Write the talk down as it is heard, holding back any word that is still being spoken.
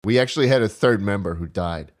We actually had a third member who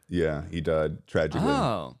died. Yeah, he died tragically.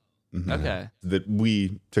 Oh, okay. That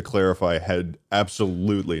we, to clarify, had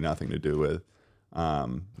absolutely nothing to do with.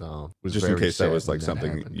 No, it was Just in very case that sad was when like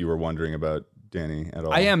something happened. you were wondering about, Danny, at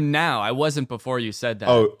all. I am now. I wasn't before you said that.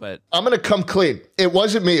 Oh. But I'm gonna come clean. It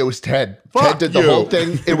wasn't me. It was Ted. Fuck Ted did the you. whole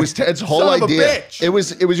thing. It was Ted's whole Son of a idea. bitch. It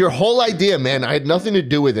was your whole idea, man. I had nothing to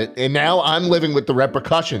do with it, and now I'm living with the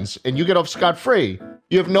repercussions. And you get off scot free.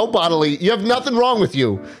 You have no bodily. You have nothing wrong with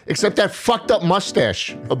you except that fucked up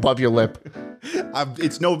mustache above your lip.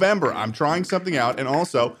 It's November. I'm trying something out, and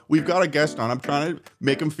also we've got a guest on. I'm trying to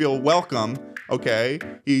make him feel welcome. Okay,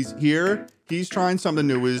 he's here. He's trying something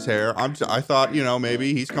new with his hair. I thought,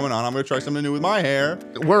 maybe he's coming on. I'm going to try something new with my hair.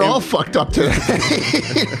 We're all fucked up today.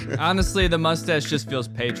 honestly, the mustache just feels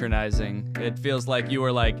patronizing. It feels like you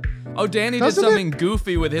were like, oh, Danny did Doesn't something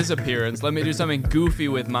goofy with his appearance. Let me do something goofy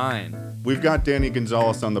with mine. We've got Danny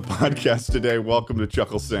Gonzalez on the podcast today. Welcome to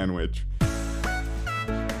Chuckle Sandwich.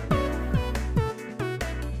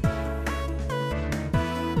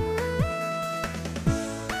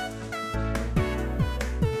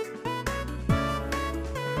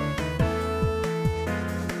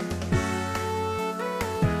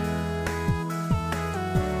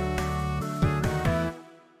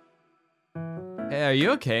 Hey, are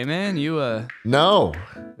you okay, man? No,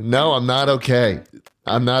 I'm not okay.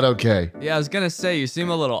 I'm not okay. Yeah, I was gonna say, you seem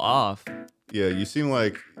a little off. Yeah, you seem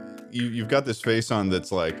like you've got this face on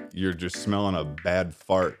that's like you're just smelling a bad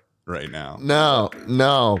fart right now.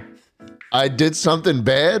 No. I did something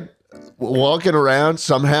bad. Walking around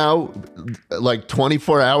somehow, like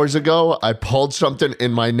 24 hours ago, I pulled something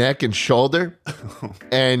in my neck and shoulder.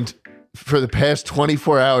 And for the past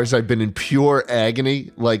 24 hours, I've been in pure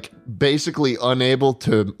agony, like basically unable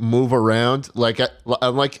to move around. Like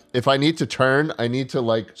I'm like, if I need to turn, I need to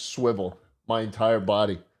like swivel my entire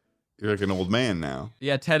body. You're like an old man now.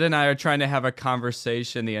 Yeah, Ted and I are trying to have a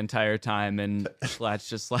conversation the entire time, and Flat's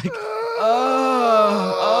just like, oh.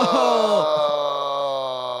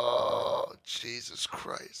 Jesus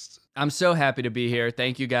Christ. I'm so happy to be here.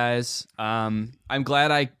 Thank you, guys. I'm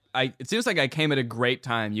glad it seems like I came at a great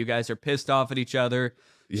time. You guys are pissed off at each other.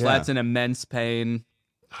 Yeah. Flat's in immense pain.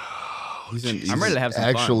 I'm ready to have some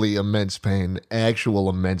Actually, immense pain. Actual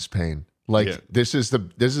immense pain. Like Yeah. this is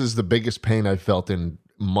the biggest pain I've felt in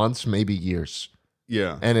months, maybe years.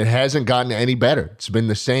 Yeah. And it hasn't gotten any better. It's been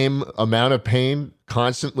the same amount of pain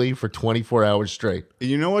constantly for 24 hours straight.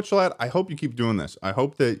 You know what, Shalad? I hope you keep doing this. I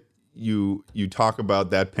hope that you talk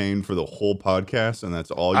about that pain for the whole podcast, and that's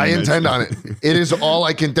all you I mention. intend on it. It is all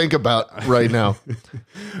I can think about right now.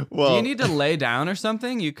 Well, Do you need to lay down or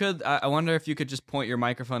something? You could. I wonder if you could just point your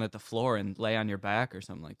microphone at the floor and lay on your back or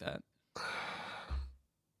something like that.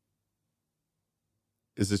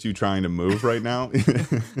 is this you trying to move right now?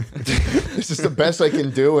 This is the best I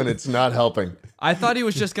can do, and it's not helping. I thought he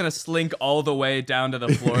was just gonna slink all the way down to the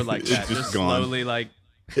floor like that, just gone. slowly, like.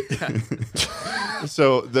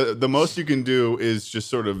 So the most you can do is just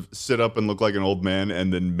sort of sit up and look like an old man,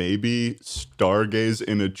 and then maybe stargaze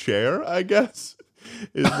in a chair, I guess,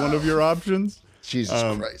 is one of your options. Jesus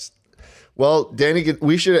Christ. Well, Danny,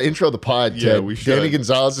 we should intro the pod, Ted. Yeah, we should. Danny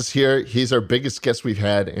Gonzalez is here. He's our biggest guest we've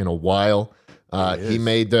had in a while. He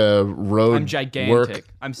made the road I'm gigantic. work.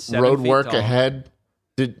 I'm 7 road feet work tall. ahead.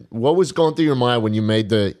 What was going through your mind when you made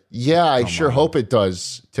the? Yeah, I sure hope it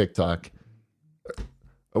does TikTok.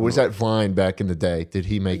 Or was that Vine back in the day? Did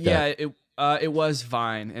he make that? Yeah, it was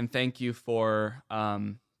Vine, and thank you for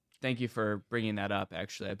bringing that up.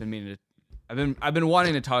 Actually, I've been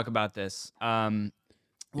wanting to talk about this.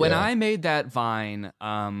 When I made that Vine,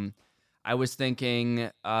 I was thinking,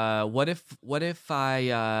 what if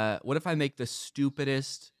I make the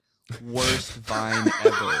stupidest, worst Vine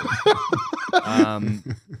ever?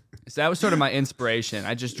 So that was sort of my inspiration.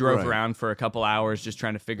 I just drove around for a couple hours just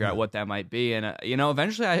trying to figure out what that might be. And,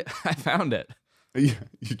 eventually I found it. Yeah,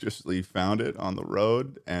 you found it on the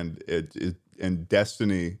road, and and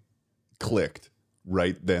destiny clicked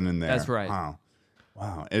right then and there. That's right. Wow.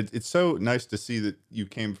 It's so nice to see that you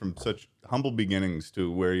came from such humble beginnings to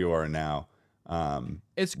where you are now.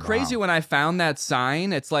 It's crazy when I found that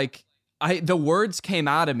sign. It's like the words came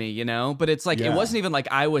out of me, but it's like it wasn't even like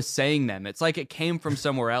I was saying them. It's like it came from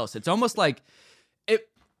somewhere else. It's almost like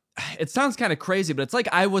it sounds kind of crazy, but it's like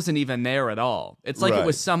I wasn't even there at all. It's like it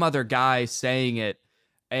was some other guy saying it,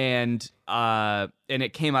 and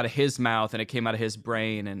it came out of his mouth and it came out of his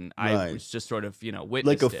brain, and I was just sort of, witnessed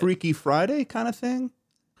Like a it. Freaky Friday kind of thing?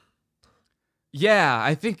 Yeah,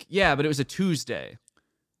 I think, but it was a Tuesday.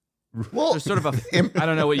 Well, There's sort of a, I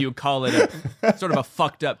don't know what you would call it, sort of a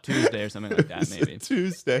fucked up Tuesday or something like that, maybe.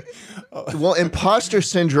 Tuesday. well, imposter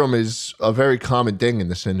syndrome is a very common thing in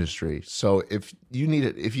this industry. So if you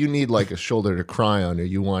need like a shoulder to cry on, or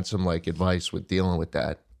you want some like advice with dealing with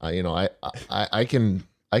that, I can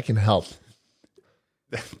help.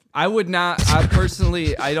 I would not. I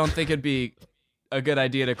personally, I don't think it'd be a good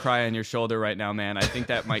idea to cry on your shoulder right now, man. I think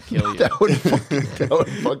that might kill you. that would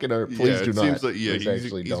fucking hurt. Please do it not. Seems like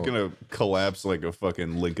Please he's gonna collapse like a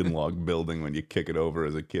fucking Lincoln Log building when you kick it over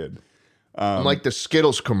as a kid. I'm like the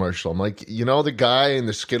Skittles commercial. I'm like, the guy in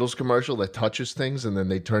the Skittles commercial that touches things and then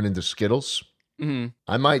they turn into Skittles. Mm-hmm.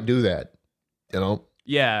 I might do that.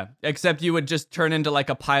 Yeah, except you would just turn into like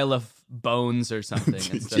a pile of bones or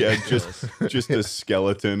something. Yeah, just a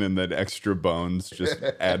skeleton and then extra bones. Just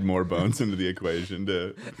add more bones into the equation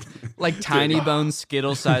to like tiny bones,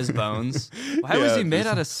 Skittle-sized bones. Why was he made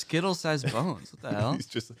out of Skittle-sized bones? What the hell?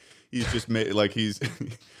 He's just made like he's.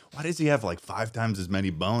 Why does he have like 5 times as many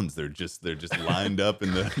bones? They're just lined up,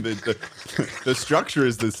 and the structure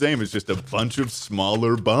is the same. It's just a bunch of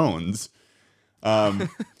smaller bones.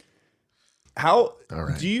 How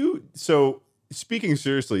do you? So speaking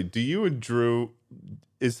seriously, do you and Drew?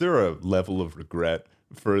 Is there a level of regret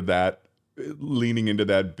for that leaning into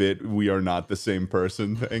that bit? We are not the same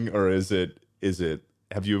person thing, or is it?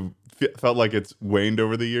 Have you felt like it's waned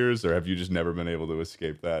over the years, or have you just never been able to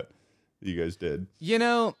escape that? You guys did.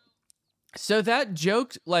 So that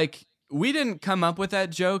joke, like, we didn't come up with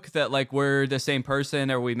that joke that like we're the same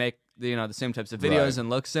person or we make the same types of videos and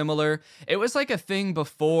look similar. It was like a thing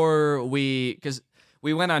before because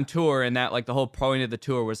we went on tour, and that like the whole point of the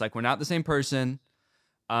tour was like we're not the same person.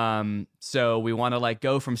 So we want to like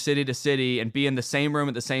go from city to city and be in the same room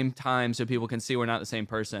at the same time so people can see we're not the same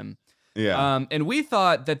person. Yeah. And we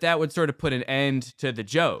thought that would sort of put an end to the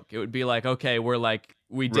joke. It would be like, okay,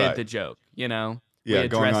 we did the joke, Yeah,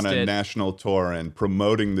 going on a national tour and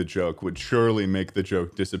promoting the joke would surely make the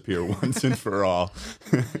joke disappear once and for all.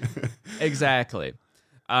 Exactly.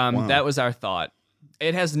 That was our thought.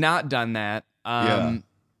 It has not done that.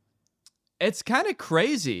 It's kind of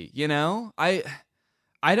crazy,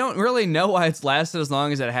 I don't really know why it's lasted as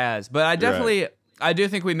long as it has, but I do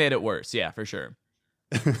think we made it worse. Yeah, for sure.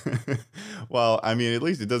 Well, I mean, at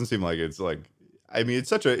least it doesn't seem like it's like. I mean, it's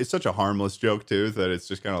such a harmless joke too that it's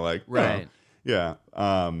just kind of like right. Yeah.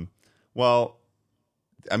 Well,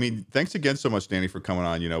 I mean, thanks again so much, Danny, for coming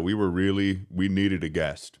on. We needed a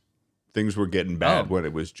guest. Things were getting bad when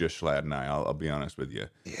it was just Schlatt and I. I'll be honest with you.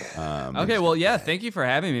 Yeah. Okay. Well, yeah. Thank you for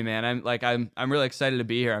having me, man. I'm really excited to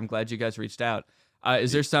be here. I'm glad you guys reached out.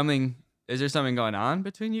 Is there something going on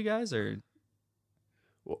between you guys, or?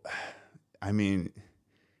 Well, I mean,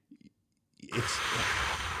 it's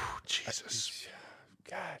Jesus.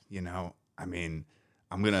 God, I mean,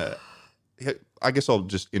 I guess I'll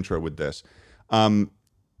just intro with this.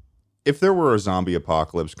 If there were a zombie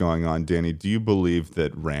apocalypse going on, Danny, do you believe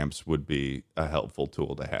that ramps would be a helpful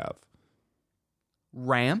tool to have?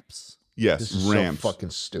 Ramps? Yes, this is ramps. So fucking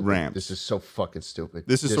stupid. Ramps. This is so fucking stupid.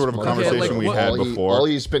 This is sort of a conversation we had before. All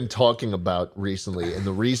he's been talking about recently, and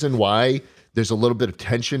the reason why there's a little bit of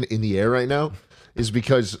tension in the air right now is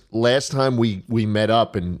because last time we met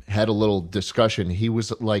up and had a little discussion, he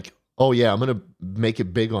was like, oh yeah, I'm going to make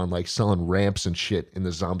it big on like selling ramps and shit in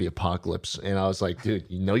the zombie apocalypse. And I was like, dude,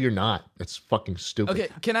 you're not. That's fucking stupid. Okay,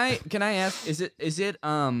 can I ask, is it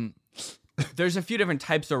there's a few different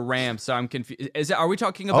types of ramps, so I'm confused. Are we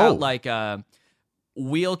talking about like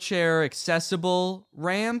wheelchair accessible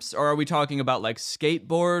ramps, or are we talking about like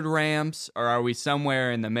skateboard ramps, or are we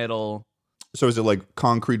somewhere in the middle? So is it like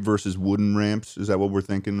concrete versus wooden ramps? Is that what we're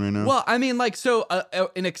thinking right now? Well, I mean, like, so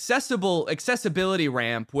an accessibility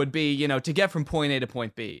ramp would be, to get from point A to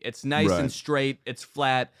point B. It's nice and straight, it's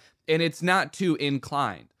flat, and it's not too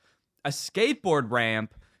inclined. A skateboard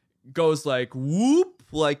ramp goes like whoop,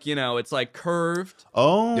 like, it's like curved.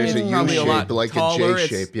 Oh, there's a U shape, like taller. A J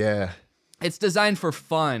shape, yeah. It's designed for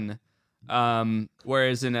fun,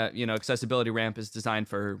 whereas in a accessibility ramp is designed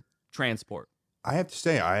for transport. I have to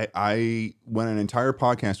say, I went an entire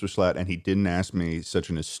podcast with Schlatt, and he didn't ask me such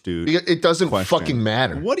an astute. It doesn't question. Fucking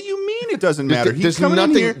matter. What do you mean it doesn't matter? There's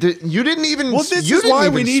nothing. You didn't even. Well, this is why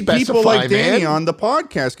we need people like Danny on the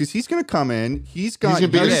podcast, because he's going to come in. He's got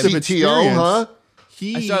years of experience. Huh?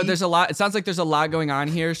 So there's a lot. It sounds like there's a lot going on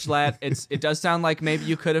here, Schlatt. It does sound like maybe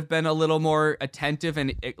you could have been a little more attentive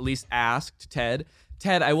and at least asked Ted.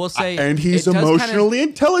 Ted, I will say, and he's emotionally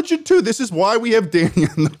intelligent too. This is why we have Danny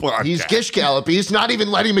on the podcast. He's gish gallop. He's not even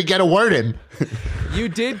letting me get a word in. You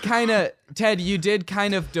did kind of Ted, you did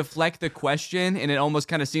kind of deflect the question, and it almost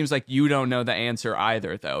kind of seems like you don't know the answer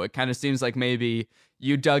either, though. It kind of seems like maybe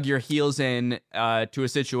you dug your heels in to a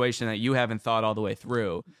situation that you haven't thought all the way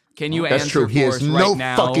through. Can you That's answer true. He for has us no right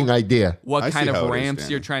now fucking idea. what kind of how it is, ramps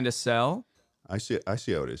Danny. you're trying to sell? I see how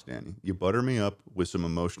it is, Danny. You butter me up with some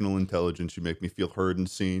emotional intelligence. You make me feel heard and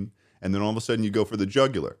seen. And then all of a sudden you go for the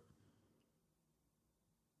jugular.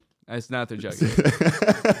 It's not the jugular.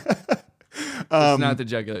 It's not the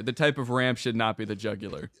jugular. The type of ramp should not be the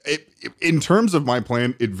jugular. In terms of my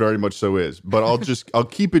plan, it very much so is. But I'll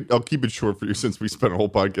keep it short for you since we spent a whole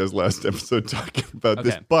podcast last episode talking about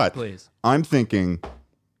this. But please. I'm thinking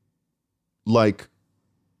like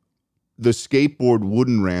the skateboard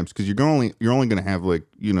wooden ramps, because you're only going to have like,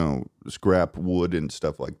 scrap wood and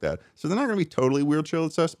stuff like that. So they're not going to be totally wheelchair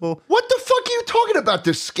accessible. What the fuck are you talking about,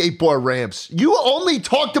 this skateboard ramps? You only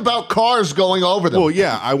talked about cars going over them. Well,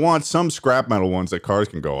 yeah, I want some scrap metal ones that cars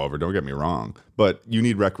can go over. Don't get me wrong, but you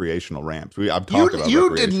need recreational ramps. I've talked about you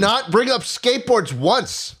did recreation. not bring up skateboards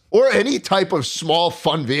once or any type of small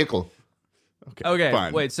fun vehicle. Okay,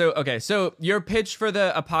 fine. wait. So your pitch for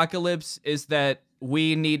the apocalypse is that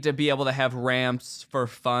we need to be able to have ramps for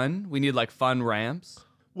fun. We need like fun ramps.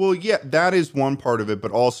 Well, yeah, that is one part of it,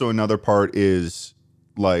 but also another part is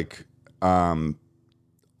like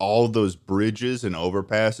all those bridges and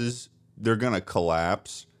overpasses, they're going to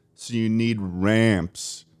collapse. So you need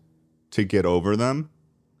ramps to get over them.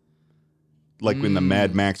 Like in the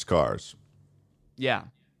Mad Max cars. Yeah.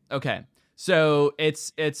 Okay. So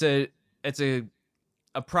it's a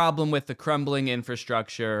problem with the crumbling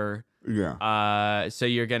infrastructure. Yeah. So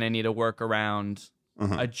you're going to need to work around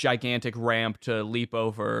a gigantic ramp to leap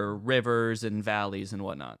over rivers and valleys and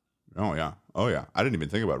whatnot. Oh, yeah. I didn't even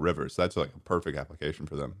think about rivers. That's like a perfect application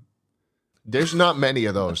for them. There's not many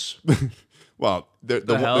of those. Well, the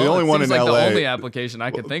hell? only It one in seems like LA. the only application I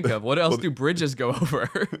can think of. What else do bridges go over?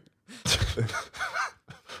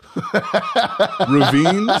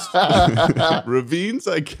 Ravines? Ravines,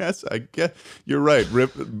 I guess. You're right.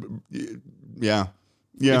 Yeah.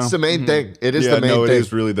 Yeah. It's the main thing. It is the main no, thing. it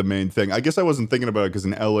is really the main thing. I guess I wasn't thinking about it because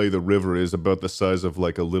in LA, the river is about the size of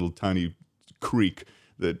like a little tiny creek.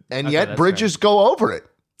 And Okay, yet that's bridges go over it.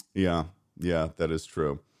 Yeah, that is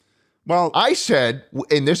true. Well, I said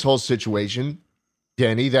in this whole situation,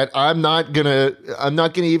 Denny, that I'm not gonna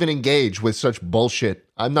even engage with such bullshit.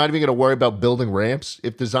 I'm not even gonna worry about building ramps.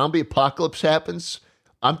 If the zombie apocalypse happens,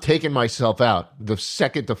 I'm taking myself out the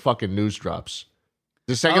second the fucking news drops.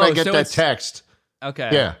 The second I get so that it's- text.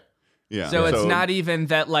 Okay. yeah. So it's not even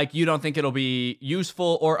that like you don't think it'll be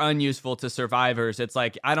useful or unuseful to survivors. It's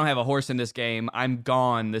like I don't have a horse in this game. I'm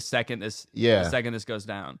gone the second this goes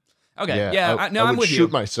down. Okay. Yeah. I I'm would with shoot you.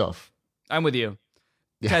 myself. I'm with you.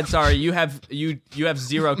 Yeah. Ted, sorry, you have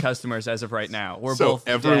 0 customers as of right now. We're So both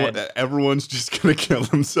dead. everyone's just gonna kill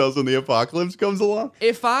themselves when the apocalypse comes along.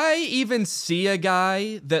 If I even see a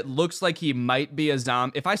guy that looks like he might be a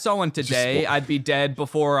zombie, if I saw one today, I'd be dead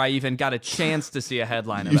before I even got a chance to see a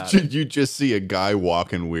headline about it. You just see a guy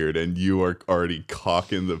walking weird, and you are already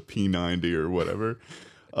cocking the P90 or whatever.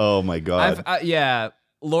 Oh my god!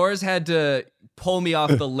 Laura's had to pull me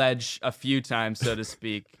off the ledge a few times, so to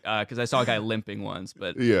speak, because I saw a guy limping once.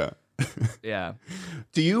 But yeah.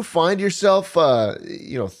 Do you find yourself,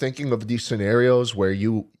 thinking of these scenarios where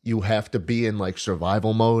you have to be in like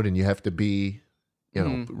survival mode and you have to be,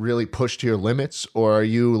 really pushed to your limits, or are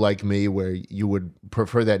you like me where you would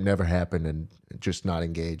prefer that never happen and just not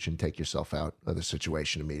engage and take yourself out of the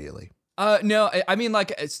situation immediately? No, I mean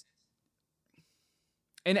like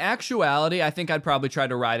in actuality, I think I'd probably try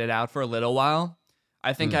to ride it out for a little while.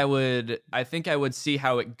 I think I would see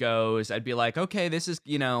how it goes. I'd be like, okay, this is,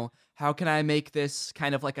 how can I make this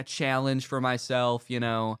kind of like a challenge for myself?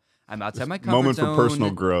 I'm outside my comfort Moment zone. for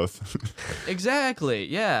personal growth. Exactly.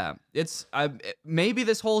 Yeah. Maybe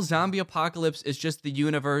this whole zombie apocalypse is just the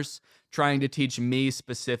universe trying to teach me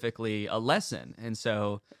specifically a lesson. And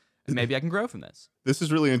so maybe I can grow from this. This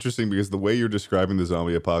is really interesting because the way you're describing the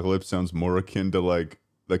zombie apocalypse sounds more akin to like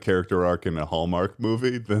the character arc in a Hallmark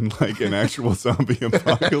movie than like an actual zombie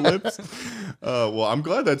apocalypse. Well, I'm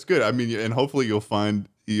glad that's good. I mean, and hopefully you'll find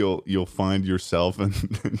yourself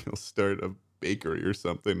and you'll start a bakery or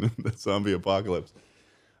something in the zombie apocalypse.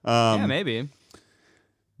 Yeah, maybe.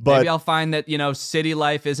 But maybe I'll find that, city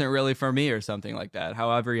life isn't really for me or something like that.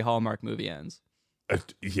 However your Hallmark movie ends.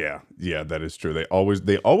 yeah, that is true. They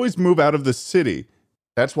always move out of the city.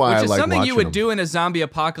 That's why Which I is like something you watching would them. do in a zombie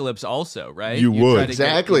apocalypse also, right? You would. try to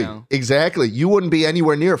Exactly. get, Exactly. You wouldn't be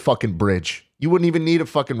anywhere near a fucking bridge. You wouldn't even need a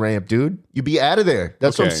fucking ramp, dude. You'd be out of there.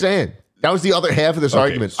 That's what I'm Okay. saying. That was the other half of this Okay,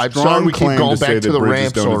 argument. I'm strong sorry we keep claim going to say back to that the bridges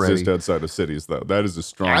ramps don't already. exist outside of cities, though. That is a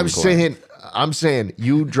strong I'm claim. saying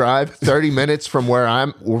you drive 30 minutes from where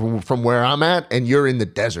I'm at, and you're in the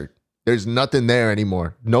desert. There's nothing there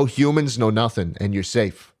anymore. No humans, no nothing, and you're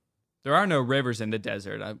safe. There are no rivers in the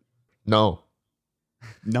desert. No,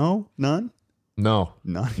 No, none. no,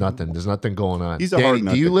 None. nothing. There's nothing going on. He's a Danny, hard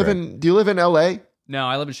nut do you to live crack. in LA? No,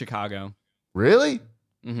 I live in Chicago. Really?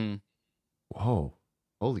 Mm-hmm. Whoa,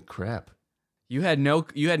 holy crap! You had no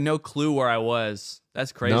clue where I was.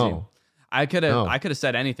 That's crazy. No. I could have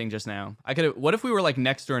said anything just now. What if we were like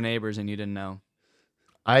next door neighbors and you didn't know?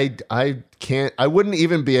 I can't. I wouldn't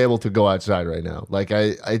even be able to go outside right now. Like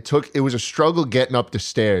it was a struggle getting up the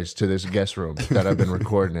stairs to this guest room that I've been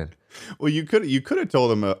recording in. Well, you could have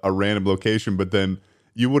told him a random location, but then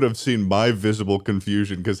you would have seen my visible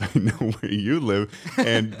confusion because I know where you live,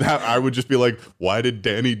 and I would just be like, "Why did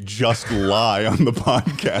Danny just lie on the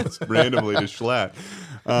podcast randomly to Schlatt?"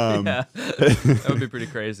 Yeah, that would be pretty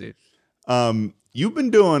crazy. You've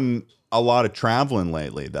been doing a lot of traveling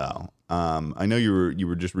lately, though. I know you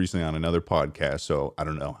were just recently on another podcast, so I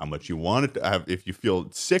don't know how much you wanted to have, if you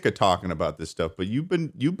feel sick of talking about this stuff, but you've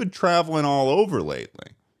been traveling all over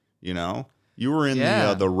lately. You know, you were in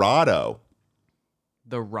the Rado.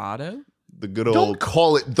 The Rado? The good Don't old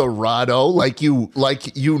call it the Rado like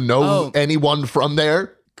you know anyone from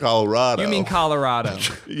there. Colorado. You mean Colorado?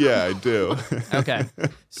 Yeah, I do. Okay.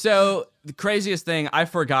 So the craziest thing, I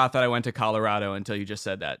forgot that I went to Colorado until you just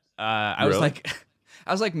said that. I was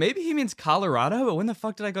like, maybe he means Colorado, but when the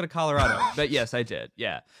fuck did I go to Colorado? But yes, I did.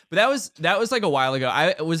 Yeah. But that was like a while ago.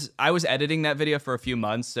 I was editing that video for a few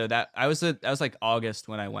months, so that was like August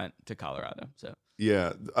when I went to Colorado. So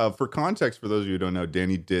Yeah. For context, for those of you who don't know,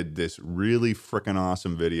 Danny did this really freaking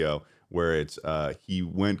awesome video where it's he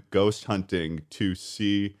went ghost hunting to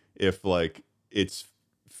see if like it's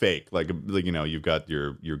fake. Like you know, you've got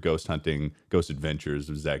your ghost hunting, ghost adventures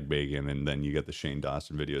of Zach Bagans, and then you got the Shane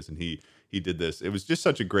Dawson videos, and he did this. It was just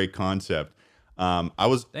such a great concept.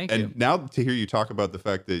 Thank you. Now to hear you talk about the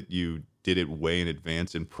fact that you did it way in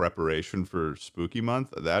advance in preparation for Spooky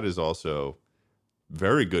Month, that is also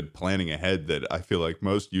very good planning ahead that I feel like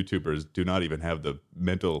most YouTubers do not even have the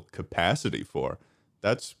mental capacity for.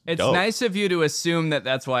 It's dope. Nice of you to assume that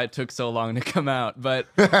that's why it took so long to come out, but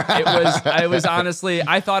I was honestly,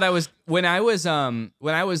 I thought when I was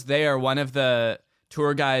there, one of the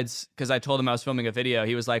tour guides, because I told him I was filming a video,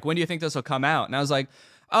 he was like, "When do you think this will come out?" And I was like,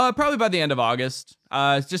 probably by the end of August.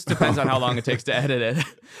 It just depends on how long it takes to edit it.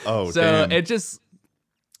 Oh, so damn. it just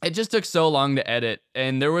took so long to edit,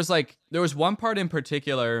 and there was one part in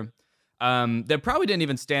particular that probably didn't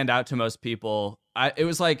even stand out to most people. It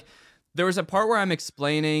was like, there was a part where I'm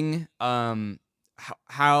explaining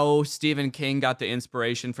how Stephen King got the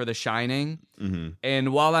inspiration for The Shining. Mm-hmm.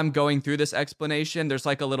 And while I'm going through this explanation, there's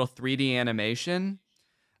like a little 3D animation.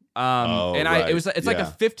 It's like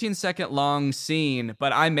a 15-second long scene,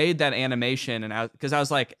 but I made that animation because I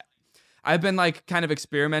was like, I've been like kind of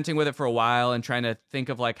experimenting with it for a while and trying to think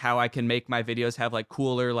of like how I can make my videos have like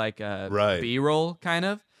cooler like B-roll kind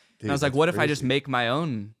of. Dude, and I was like, what if I just make my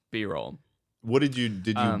own B-roll? What did you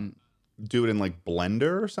do it in like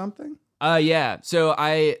Blender or something? Yeah. So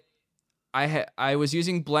I was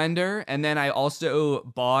using Blender, and then I also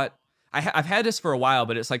bought. I've had this for a while,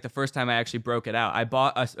 but it's like the first time I actually broke it out. I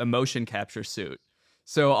bought a motion capture suit,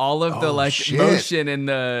 so all of the motion in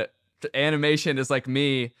the animation is like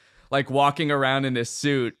me like walking around in this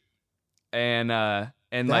suit and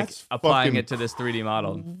like applying it to this 3D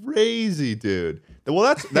model. Crazy, dude.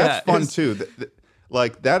 Well, that's fun too.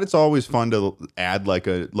 Like that, it's always fun to add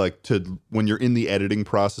to when you're in the editing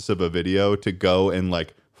process of a video to go and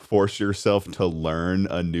like force yourself to learn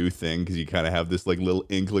a new thing because you kind of have this like little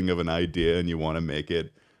inkling of an idea and you want to make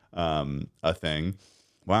it a thing.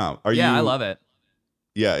 Wow, I love it.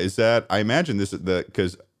 Yeah, is that? I imagine this is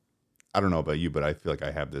because I don't know about you, but I feel like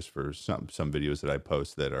I have this for some videos that I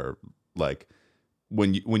post that are like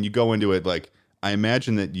when you go into it, like I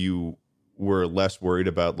imagine that you were less worried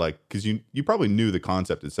about like because you probably knew the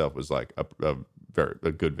concept itself was like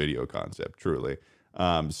a good video concept, truly.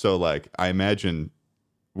 So like I imagine,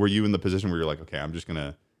 were you in the position where you're like, okay, I'm just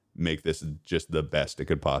gonna make this just the best it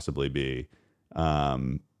could possibly be,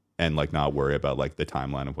 and like not worry about like the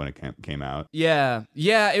timeline of when it came out? Yeah,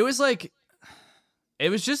 it was like, it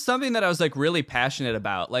was just something that I was like really passionate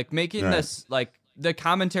about, like making this like the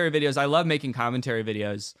commentary videos. I love making commentary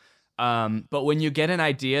videos. But when you get an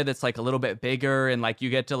idea that's like a little bit bigger and like you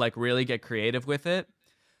get to like really get creative with it,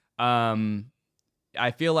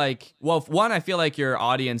 I feel like, well, one, I feel like your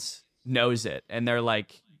audience knows it and they're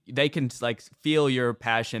like they can like feel your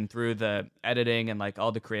passion through the editing and like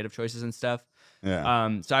all the creative choices and stuff.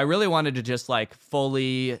 Yeah. So I really wanted to just like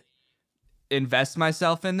fully invest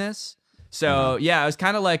myself in this. So yeah, I was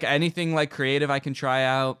kind of like anything like creative I can try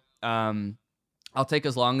out. I'll take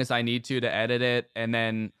as long as I need to edit it. And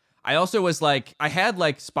then I also was like, I had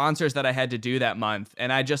like sponsors that I had to do that month,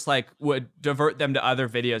 and I just like would divert them to other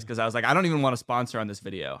videos because I was like, I don't even want a sponsor on this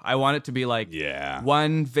video. I want it to be like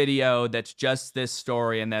one video that's just this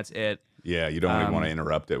story and that's it. Yeah, you don't even want to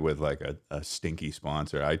interrupt it with like a stinky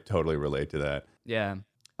sponsor. I totally relate to that. Yeah.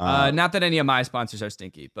 Not that any of my sponsors are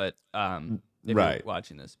stinky, but if you're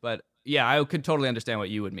watching this. But yeah, I could totally understand what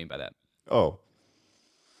you would mean by that. Oh.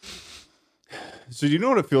 So you know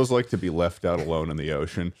what it feels like to be left out alone in the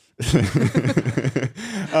ocean? Or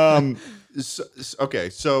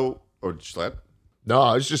Schlatt? No,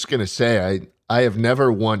 I was just gonna say I have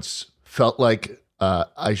never once felt like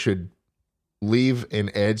I should leave an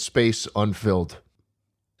ad space unfilled.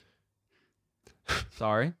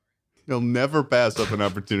 Sorry. He'll never pass up an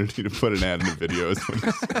opportunity to put an ad in the video. Is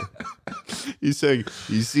what he's saying.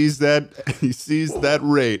 He sees that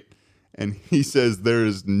rate. And he says there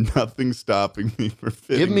is nothing stopping me from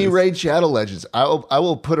fitting. Give me this. Raid Shadow Legends. I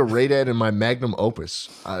will put a Raid ad in my magnum opus.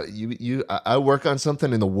 I work on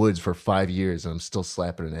something in the woods for 5 years and I'm still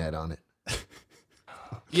slapping an ad on it.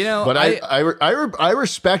 You know, but I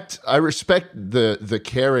respect the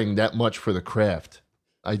caring that much for the craft.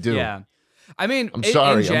 I do. Yeah. I mean, I'm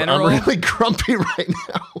sorry. In general, I'm really grumpy right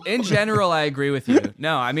now. In general, I agree with you.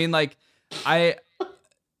 No, I mean, like,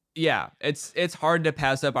 yeah, it's hard to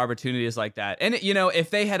pass up opportunities like that. And, you know, if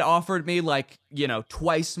they had offered me like, you know,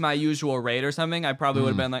 twice my usual rate or something, I probably would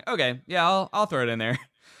have been like, okay, yeah, I'll throw it in there.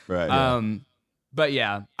 Right. Yeah. But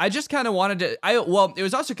yeah, I just kind of wanted to, it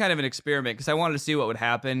was also kind of an experiment because I wanted to see what would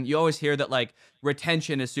happen. You always hear that like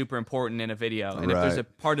retention is super important in a video. And if there's a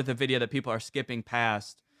part of the video that people are skipping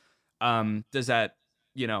past, does that,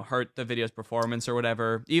 you know, hurt the video's performance or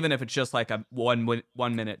whatever, even if it's just like a 1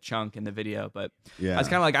 minute chunk in the video. But yeah, I was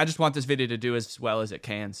kind of like, I just want this video to do as well as it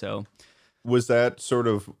can. So was that sort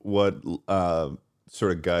of what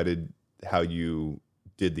sort of guided how you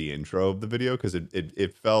did the intro of the video? Because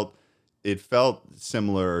it felt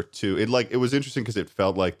similar to it. Like, it was interesting because it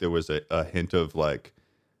felt like there was a hint of like,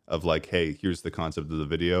 hey, here's the concept of the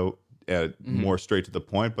video, more straight to the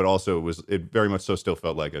point. But also it very much so still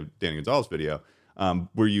felt like a Danny Gonzalez video.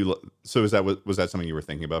 Was that something you were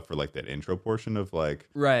thinking about for like that intro portion of like?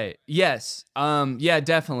 Right. Yes. Yeah,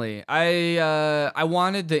 definitely. I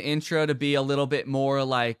wanted the intro to be a little bit more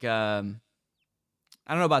like, I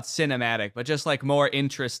don't know about cinematic, but just like more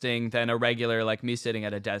interesting than a regular, like me sitting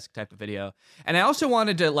at a desk type of video. And I also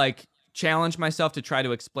wanted to like challenge myself to try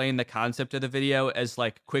to explain the concept of the video as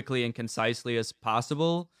like quickly and concisely as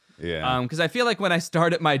possible. Yeah. Because I feel like when I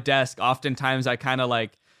start at my desk, oftentimes I kind of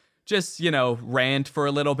like just, you know, rant for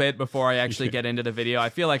a little bit before I actually get into the video. I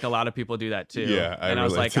feel like a lot of people do that too. Yeah. I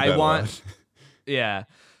was like, yeah.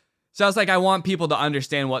 So I was like, I want people to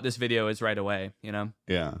understand what this video is right away, you know?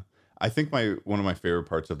 Yeah. I think one of my favorite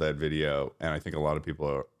parts of that video, and I think a lot of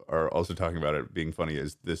people are also talking about it being funny,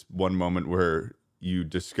 is this one moment where you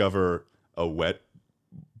discover a wet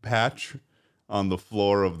patch on the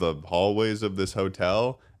floor of the hallways of this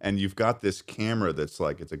hotel, and you've got this camera that's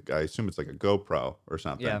like, I assume it's like a GoPro or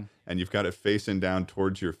something, yeah. And you've got it facing down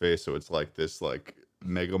towards your face, so it's like this like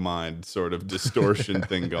Megamind sort of distortion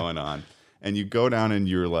thing going on, and you go down and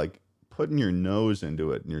you're like putting your nose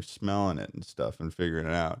into it and you're smelling it and stuff and figuring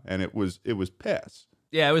it out, and it was piss.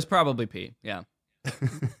 Yeah, it was probably pee. Yeah.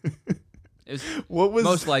 It was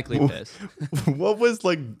most likely piss. What was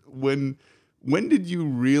like when did you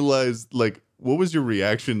realize, like, what was your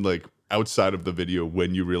reaction like outside of the video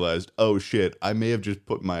when you realized, oh shit, I may have just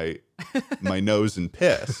put my nose in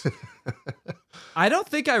piss? I don't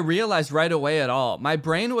think I realized right away at all. My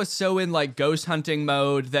brain was so in like ghost hunting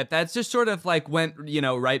mode that's just sort of like went, you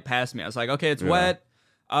know, right past me. I was like, okay, it's wet.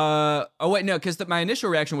 Oh wait, no, because my initial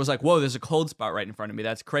reaction was like, whoa, there's a cold spot right in front of me.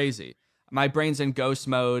 That's crazy. My brain's in ghost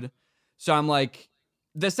mode. So I'm like,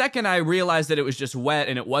 the second I realized that it was just wet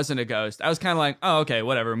and it wasn't a ghost, I was kind of like, oh, okay,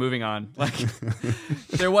 whatever, moving on. Like,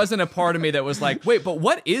 there wasn't a part of me that was like, wait, but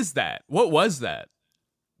what is that? What was that?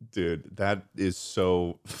 Dude, that is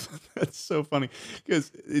so, that's so funny.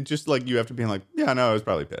 Because it just like, you have to be like, yeah, no, it was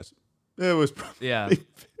probably piss. It was probably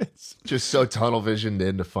piss. Just so tunnel visioned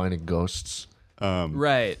into finding ghosts.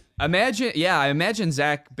 Right. I imagine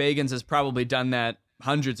Zach Bagans has probably done that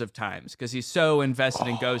hundreds of times because he's so invested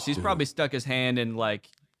in ghosts. He's probably stuck his hand in like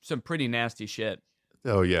some pretty nasty shit.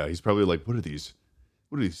 Oh yeah, he's probably like, what are these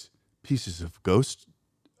pieces of ghost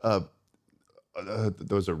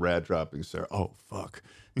those are rad droppings, sir. Oh fuck,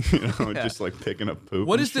 just like picking up poop.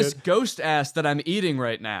 What and is this shit. ghost ass that I'm eating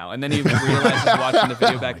right now? And then he realizes watching the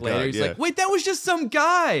video back later. God, He's yeah. like, wait, that was just some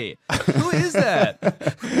guy. Who is that?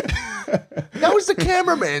 That was the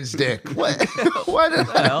cameraman's dick. Why did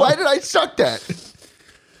I suck that?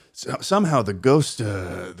 So, somehow the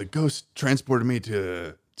ghost transported me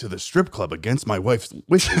to the strip club against my wife's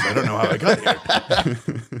wishes. I don't know how I got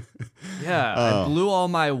here. Yeah, I blew all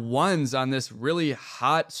my ones on this really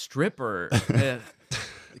hot stripper. The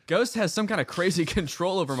ghost has some kind of crazy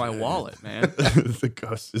control over my wallet, man. The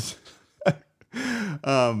ghost is.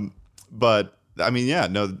 But I mean, yeah,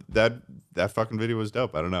 no, that fucking video was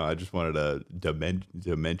dope. I don't know. I just wanted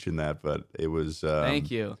to mention that, but it was.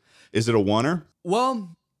 Thank you. Is it a oneer?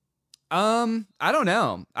 Well, I don't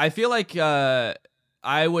know. I feel like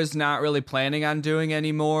I was not really planning on doing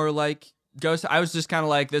any more like ghost. I was just kind of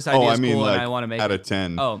like, this idea is cool like, and I want to make out it. of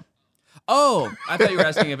 10. Oh, I thought you were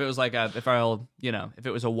asking if it was like if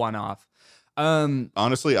it was a one-off.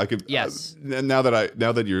 Honestly, I could. Yes. Now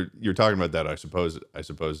that you're talking about that, I suppose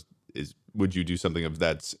would you do something of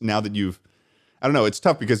that now that you've. I don't know. It's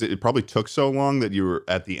tough because it probably took so long that you were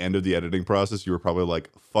at the end of the editing process. You were probably like,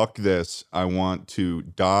 fuck this. I want to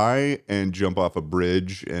die and jump off a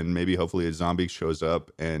bridge and maybe hopefully a zombie shows up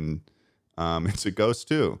and it's a ghost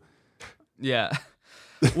too. Yeah.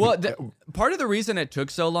 Well, part of the reason it took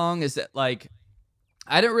so long is that like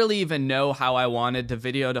I didn't really even know how I wanted the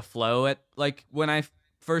video to flow at like when I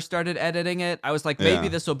first started editing it. I was like, maybe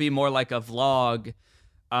this will be more like a vlog.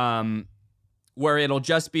 Where it'll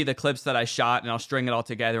just be the clips that I shot and I'll string it all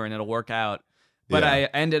together and it'll work out. But I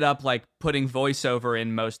ended up like putting voiceover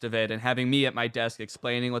in most of it and having me at my desk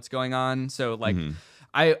explaining what's going on. So like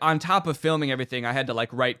on top of filming everything, I had to like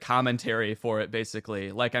write commentary for it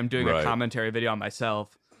basically. Like I'm doing a commentary video on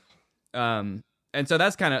myself. And so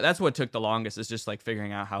that's what took the longest is just like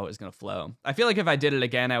figuring out how it was going to flow. I feel like if I did it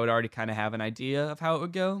again, I would already kind of have an idea of how it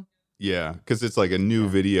would go. Yeah, because it's like a new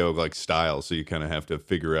video like style, so you kind of have to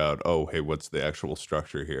figure out, oh, hey, what's the actual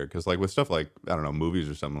structure here? Because like with stuff like I don't know, movies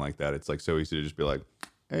or something like that, it's like so easy to just be like,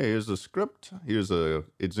 hey, here's a script, here's a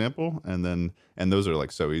example, and those are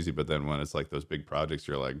like so easy. But then when it's like those big projects,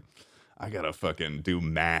 you're like, I gotta fucking do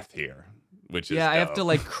math here, which is I have dope. to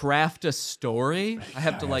like craft a story. I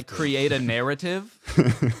have to like create a narrative.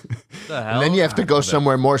 The hell? And then you have to go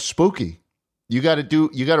somewhere more spooky. You got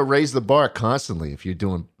to raise the bar constantly if you're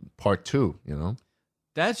doing part 2, you know?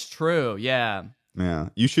 That's true. Yeah. Yeah.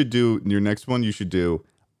 You should do your next one. You should do,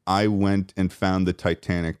 I went and found the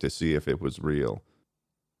Titanic to see if it was real.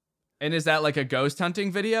 And is that like a ghost hunting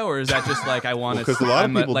video or is that just like I want to, a lot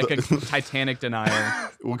of people like a Titanic denier?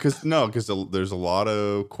 Well, because there's a lot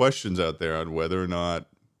of questions out there on whether or not,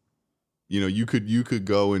 you could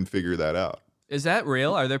go and figure that out. Is that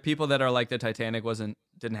real? Are there people that are like the Titanic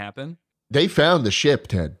didn't happen? They found the ship,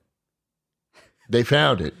 Ted. They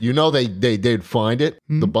found it. They did find it,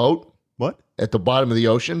 the boat. What? At the bottom of the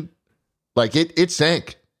ocean. Like it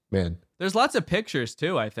sank, man. There's lots of pictures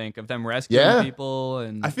too, I think, of them rescuing people.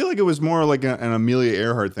 And I feel like it was more like an Amelia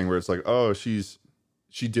Earhart thing where it's like, oh, she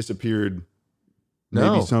disappeared.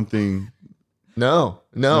 No. Maybe something. No.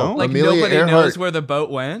 like Amelia nobody Earhart, knows where the boat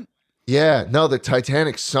went. Yeah, no, the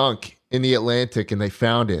Titanic sunk in the Atlantic and they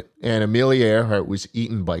found it. And Amelia Earhart was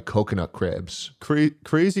eaten by coconut crabs.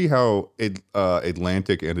 Crazy how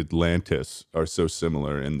Atlantic and Atlantis are so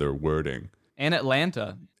similar in their wording. And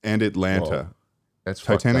Atlanta. Whoa, that's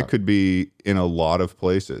fucked Titanic up. could be in a lot of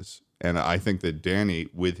places. And I think that Danny,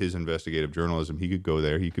 with his investigative journalism, he could go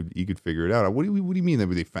there. He could figure it out. What do you mean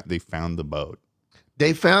that they found the boat?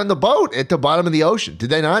 They found the boat at the bottom of the ocean. Did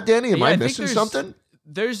they not, Danny? Am I think missing something?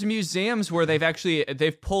 There's museums where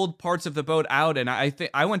they've pulled parts of the boat out, and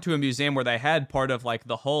I went to a museum where they had part of like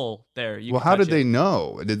the hull there. Well, how did they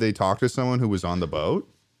know? Did they talk to someone who was on the boat?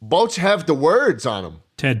 Boats have the words on them.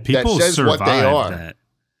 Ted, people says what survived they are. that.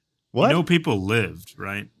 What? People lived,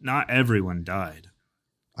 right? Not everyone died.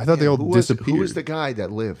 I thought they all disappeared. Who was the guy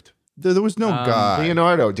that lived? There was no guy.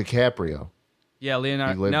 Leonardo DiCaprio. Yeah,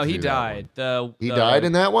 Leonardo. lived No, he through that died. He died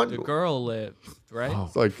in that one? The girl lived, right? Oh.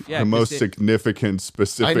 It's like Yeah, the 'cause most it- significant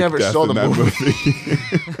specific I never death saw in the that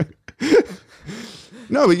movie.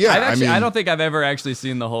 No, but yeah, I don't think I've ever actually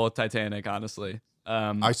seen the whole Titanic, honestly.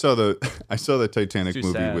 I saw the Titanic Too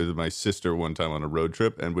movie sad. with my sister one time on a road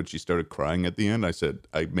trip, and when she started crying at the end,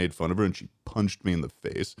 I made fun of her, and she punched me in the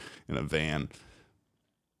face in a van.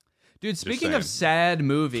 Dude, speaking of sad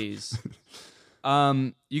movies,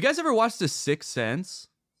 you guys ever watched The Sixth Sense?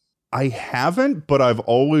 I haven't, but I've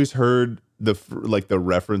always heard the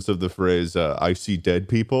reference of the phrase "I see dead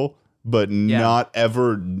people," but not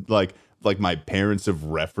ever like. like my parents have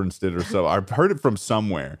referenced it or so. I've heard it from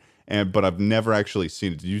somewhere, but I've never actually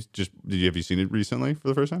seen it. Have you seen it recently for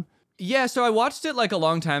the first time? Yeah, so I watched it like a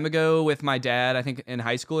long time ago with my dad, I think in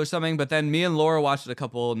high school or something, but then me and Laura watched it a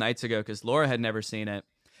couple nights ago because Laura had never seen it.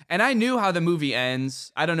 And I knew how the movie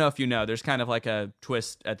ends. I don't know if you know, there's kind of like a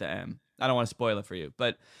twist at the end. I don't want to spoil it for you,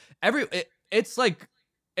 but it's like,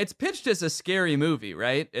 it's pitched as a scary movie,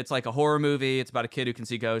 right? It's like a horror movie. It's about a kid who can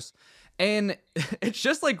see ghosts. And it's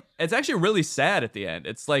just like, it's actually really sad at the end.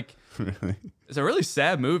 It's like, Really? It's a really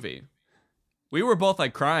sad movie. We were both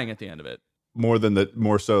like crying at the end of it.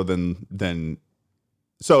 More so than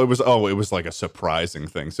so it was like a surprising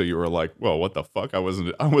thing. So you were like, well, what the fuck? I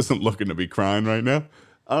wasn't looking to be crying right now.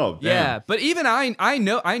 Oh, damn. Yeah, but even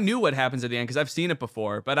I knew what happens at the end because I've seen it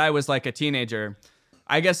before, but I was like a teenager.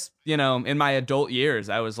 I guess, in my adult years,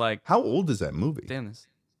 I was like, How old is that movie? damn this.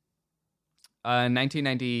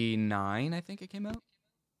 1999, I think it came out.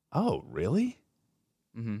 Oh, really?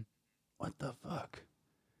 Mm-hmm. What the fuck?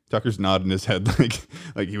 Tucker's nodding his head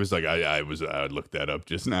like he was like, I looked that up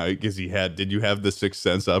just now because did you have the Sixth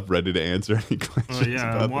Sense up ready to answer any questions? Oh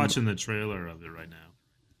yeah, I'm watching the trailer of it right now.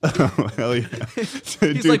 Oh, hell yeah.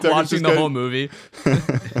 He's like watching the whole movie.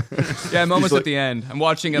 Yeah, I'm almost at the end. I'm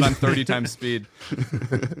watching it on 30 times speed.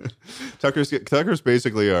 Tucker's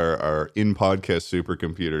basically our in-podcast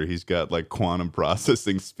supercomputer. He's got like quantum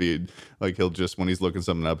processing speed. Like he'll just, when he's looking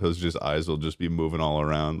something up, his eyes will just be moving all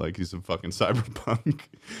around like he's a fucking cyberpunk.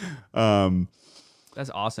 That's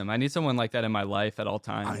awesome. I need someone like that in my life at all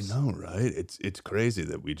times. I know, right? It's crazy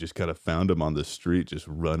that we just kind of found him on the street just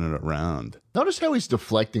running around. Notice how he's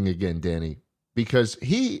deflecting again, Danny, because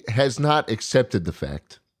he has not accepted the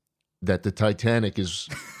fact that the Titanic is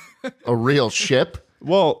a real ship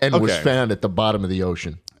and was found at the bottom of the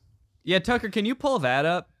ocean. Yeah, Tucker, can you pull that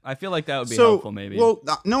up? I feel like that would be helpful maybe. Well,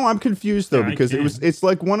 no, I'm confused though because it's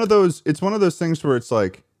like one of those things where it's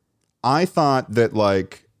like I thought that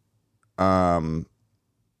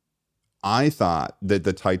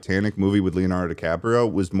the Titanic movie with Leonardo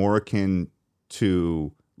DiCaprio was more akin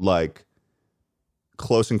to like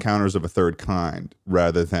Close Encounters of a Third Kind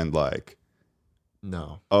rather than like,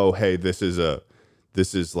 no. Oh, hey, this is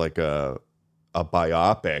like a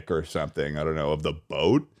biopic or something. I don't know, of the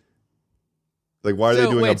boat. Like, why are they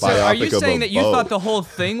doing a biopic of a boat? Are you saying that you thought the whole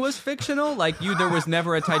thing was fictional? Like there was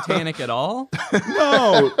never a Titanic at all?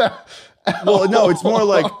 No. Well, no, it's more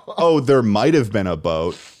like, there might have been a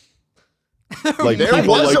boat. Like there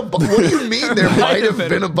was a boat. What do you mean there might have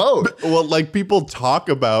been a boat? Well, like people talk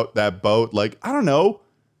about that boat. Like, I don't know.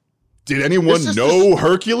 Did anyone know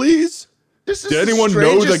Hercules? Did anyone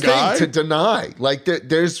know the guy? To deny, like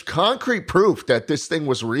there's concrete proof that this thing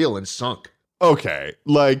was real and sunk. Okay,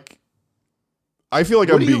 like I feel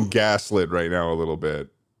like I'm being gaslit right now a little bit.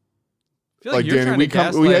 I feel like you're Danny, we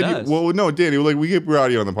had us. You. Well, no, Danny, like we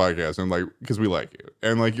brought you on the podcast and like because we like you,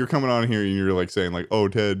 and like you're coming on here and you're like saying like, oh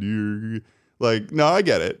Ted, you're like, no, I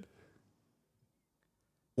get it.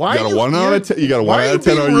 Why you got a 1 out of 10? You got a 1 out of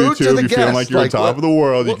 10 on YouTube. You're feeling like you're on top of the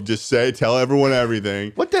world. You can just tell everyone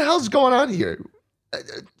everything. What the hell's going on here?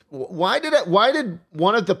 Why did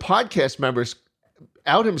one of the podcast members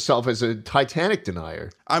out himself as a Titanic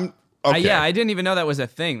denier? Okay. Yeah, I didn't even know that was a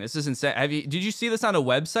thing. This is insane. Did you see this on a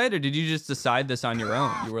website or did you just decide this on your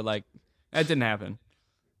own? You were like, that didn't happen.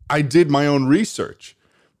 I did my own research.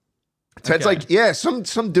 Ted's like, yeah, some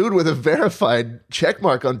dude with a verified check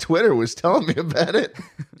mark on Twitter was telling me about it.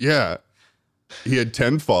 Yeah. He had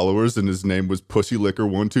 10 followers and his name was Pussy Licker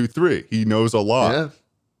 123. He knows a lot. Yeah.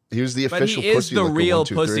 He was the official Pussy Licker. But he is Pussy the Licker real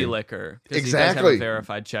 123. Pussy Licker. Exactly. He does have a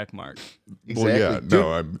verified check mark. Exactly. Well,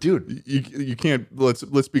 yeah, dude. You can't.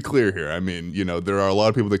 Let's be clear here. I mean, there are a lot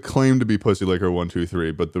of people that claim to be Pussy Licker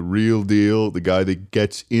 123, but the real deal, the guy that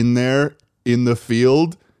gets in there in the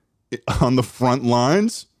field, on the front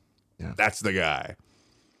lines, that's the guy.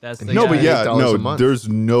 That's the no, guy. but yeah, no. There's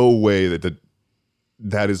no way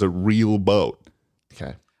that is a real boat.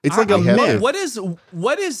 Okay, it's like a myth.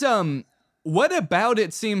 What about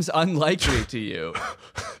it seems unlikely to you?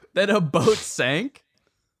 That a boat sank?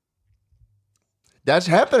 That's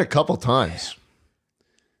happened a couple times.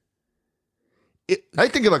 I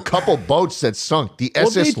think of a couple boats that sunk. The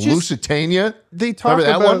SS Lusitania. They talk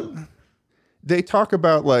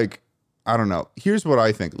about like, I don't know. Here's what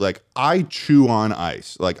I think. Like, I chew on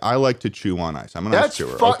ice. Like, I like to chew on ice. I'm an ice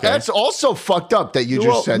chewer. Okay? That's also fucked up that you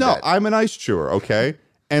just said that. No, I'm an ice chewer, okay?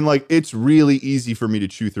 And like, it's really easy for me to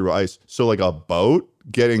chew through ice. So like a boat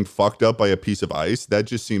getting fucked up by a piece of ice, that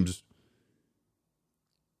just seems...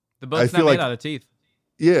 The boat's not made out of teeth.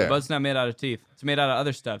 Yeah. The boat's not made out of teeth. It's made out of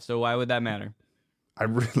other stuff. So why would that matter? I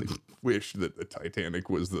really wish that the Titanic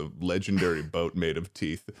was the legendary boat made of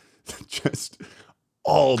teeth. just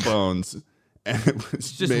all bones. And it was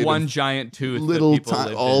It's just made one of giant tooth. little, that people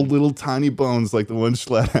lived all in. little tiny bones like the one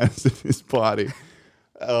Schlatt has in his body.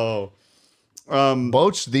 Oh.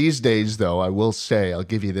 Boats these days, though, I will say, I'll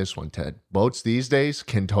give you this one, Ted. Boats these days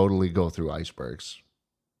can totally go through icebergs.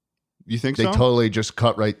 You think They so? totally just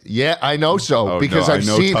cut right. Yeah, I know so Oh, because no, I I've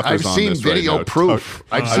know seen Tucker's on this right video now. proof.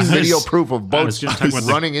 I've I seen was- video proof of I was boats gonna talk about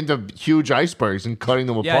the- running into huge icebergs and cutting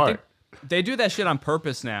them Yeah, I apart. think they do that shit on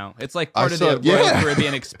purpose now. It's like part of saw- the Royal yeah.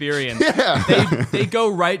 Caribbean experience. Yeah. They go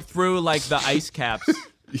right through like the ice caps.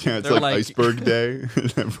 Yeah, it's They're like like- iceberg day.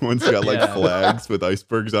 And everyone's got like Yeah. flags with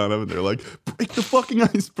icebergs on them. And they're like, break the fucking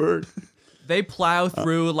iceberg. They plow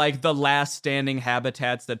through like the last standing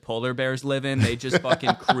habitats that polar bears live in. They just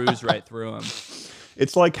fucking cruise right through them.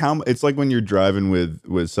 It's like when you're driving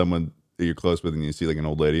with someone that you're close with and you see like an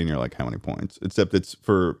old lady and you're like, how many points? Except it's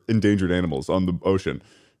for endangered animals on the ocean.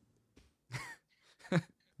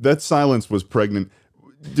 That silence was pregnant.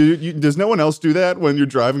 Does no one else do that when you're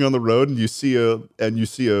driving on the road and you see a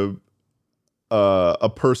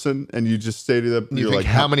person and you just say to them, You you're think like,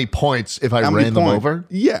 how many points if I how many ran them points? over?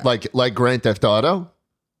 Yeah. Like Grand Theft Auto.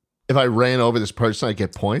 If I ran over this person, I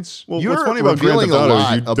get points. Well, You're what's funny about Grand revealing Theft a Auto is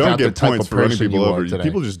lot you don't about the get type points of for running person people you are over. today.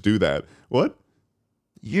 People just do that. What?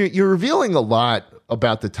 You're revealing a lot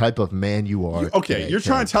about the type of man you are. Okay, today, you're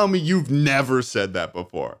trying Ted. to tell me you've never said that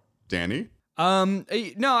before, Danny? No,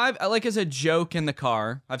 I like as a joke in the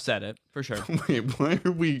car. I've said it for sure. Wait, why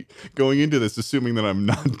are we going into this assuming that I'm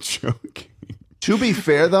not joking? To be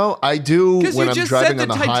fair, though, I do Because when you I'm just driving said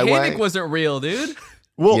the on the Titanic highway. wasn't real, dude.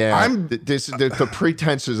 Well, Yeah, the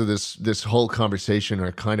pretenses of this whole conversation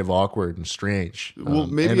are kind of awkward and strange. Well,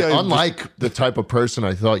 maybe and I unlike the type of person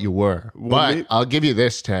I thought you were. Well, But may- I'll give you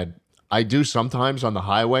this, Ted. I do sometimes on the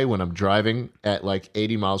highway when I'm driving at like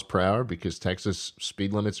 80 miles per hour because Texas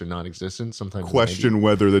speed limits are non-existent. Sometimes 90. question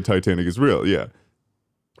whether the Titanic is real. Yeah.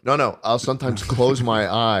 No. I'll sometimes close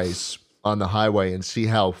my eyes on the highway and see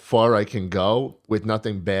how far I can go with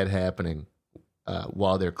nothing bad happening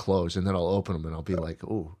while they're closed, and then I'll open them and I'll be like,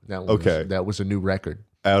 "Oh, that was a new record."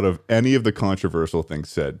 Out of any of the controversial things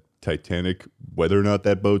said, Titanic, whether or not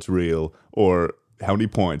that boat's real or how many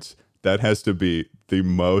points, that has to be the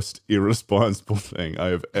most irresponsible thing I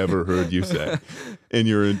have ever heard you say. And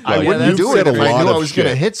I like, wouldn't you've do said it if a I lot knew I of was going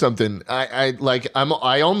to shit. hit something.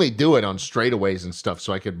 I only do it on straightaways and stuff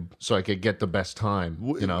so I could get the best time.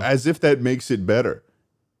 You know, As if that makes it better.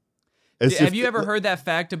 As Have if- you ever heard that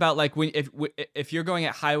fact about like when if you're going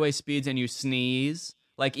at highway speeds and you sneeze,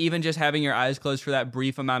 like even just having your eyes closed for that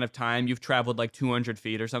brief amount of time, you've traveled like 200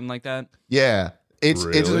 feet or something like that? yeah,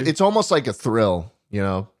 Really? it's almost like a thrill, you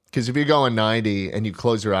know. Because if you're going 90 and you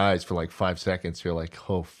close your eyes for like 5 seconds, you're like,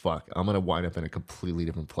 oh, fuck, I'm going to wind up in a completely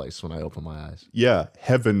different place when I open my eyes. Yeah,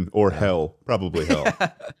 heaven or hell. Probably hell.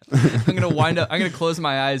 I'm gonna close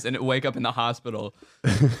my eyes and wake up in the hospital.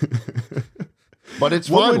 But it's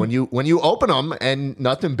What fun would- when you open them and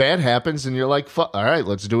nothing bad happens and you're like, fuck, all right,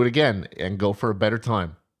 let's do it again and go for a better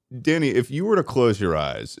time. Danny, if you were to close your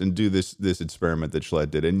eyes and do this experiment that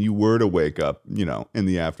Schlett did, and you were to wake up, in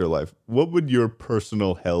the afterlife, what would your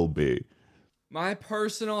personal hell be? My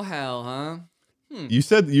personal hell, huh? You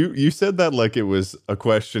said you said that like it was a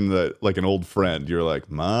question that like an old friend. You're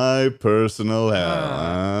like, my personal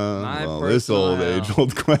hell. my Well, this personal old hell.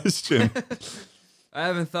 age-old question. I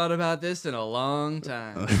haven't thought about this in a long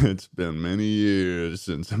time. It's been many years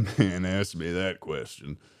since a man asked me that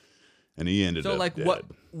question, and he ended So up like dead.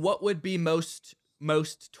 what would be most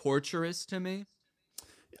torturous to me?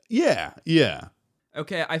 Yeah.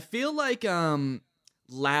 Okay, I feel like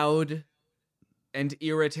loud and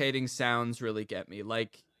irritating sounds really get me.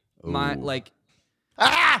 Like my Ooh. like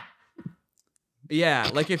Ah! yeah,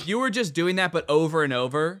 like if you were just doing that but over and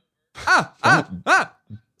over,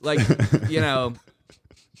 like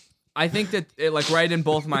I think that it, like right in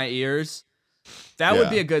both my ears, that would Yeah.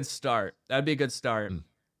 be a good start. That'd be a good start.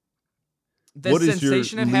 The What is your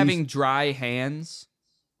sensation of least- having dry hands.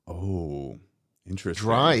 Oh, interesting.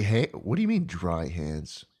 Dry hand? What do you mean dry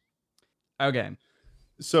hands? Okay.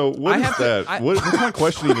 So what I is have to- that? What kind of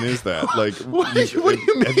question even is that? Like, What do you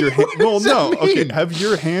have your mean? What well, does no, that okay. mean? Have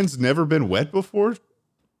your hands never been wet before,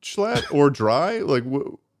 Schlatt, or dry? Like,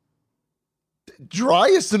 Dry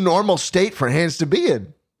is the normal state for hands to be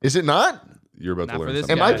in. Is it not? you're about Not to for learn this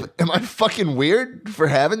something. guy. Am I fucking weird for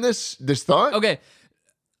having this thought? Okay.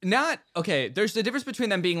 There's the difference between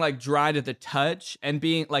them being like dry to the touch and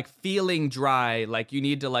being like feeling dry, like you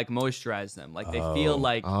need to like moisturize them. Like they feel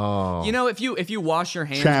like Oh. if you wash your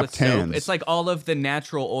hands Chapped with soap, hands. it's like all of the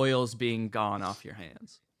natural oils being gone off your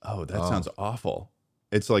hands. Oh, that sounds awful.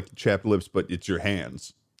 It's like chapped lips, but it's your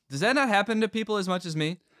hands. Does that not happen to people as much as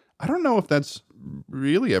me? I don't know if that's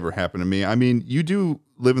really ever happened to me. I mean, you do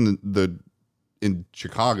live in in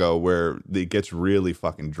Chicago where it gets really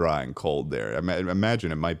fucking dry and cold there.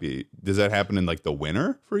 Imagine it might be. Does that happen in like the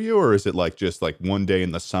winter for you, or is it like just like one day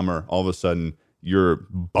in the summer, all of a sudden you're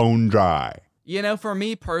bone dry? You know, for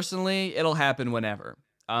me personally, it'll happen whenever.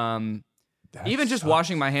 Even just sucks.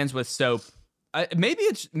 washing my hands with soap.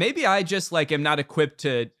 Maybe I just like am not equipped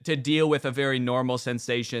to deal with a very normal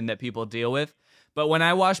sensation that people deal with. But when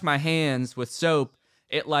I wash my hands with soap,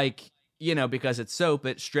 it like, you know, because it's soap,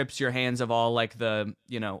 it strips your hands of all like the,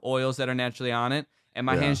 you know, oils that are naturally on it. And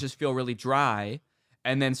my hands just feel really dry.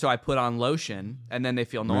 And then so I put on lotion and then they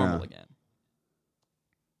feel normal again.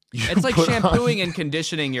 It's like shampooing and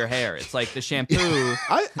conditioning your hair. It's like the shampoo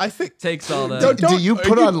I think takes all the... Do you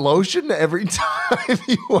put on lotion every time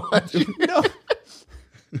you wash? No.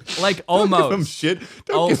 Like almost. Give him shit.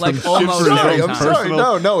 Like shit almost for every no time. I'm sorry.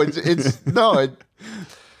 personal- No,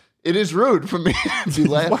 it is rude for me to be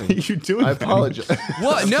laughing. Why are you doing I that? apologize.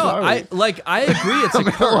 Well, no, sorry. I agree. It's a I'm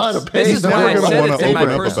in a lot curse. of pain. This is Never why I gonna said wanna it's in my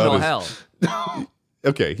open up personal about hell.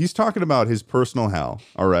 Okay, he's talking about his personal hell.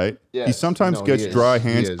 All right. Yeah, He sometimes no, gets he is. dry He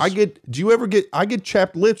hands. is. I get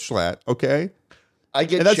chapped lip slat. Okay. I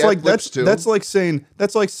get And that's chapped like lips too. that's like saying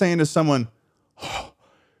to someone, oh,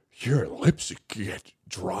 your lips get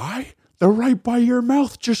dry. They're right by your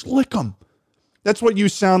mouth. Just lick them. That's what you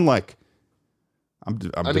sound like. I'm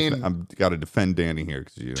got to defend Danny here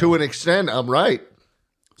because to an extent, I'm right.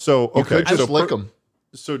 So You okay, could just so lick them.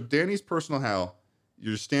 So Danny's personal hell.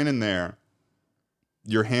 You're standing there.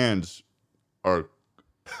 Your hands are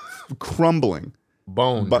crumbling,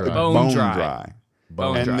 Bone but dry. Bone bone dry. dry.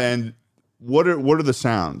 Bone And dry. then what are the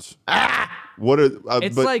sounds? What are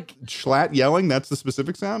It's but like- Schlatt yelling? That's the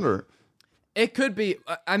specific sound, or It could be,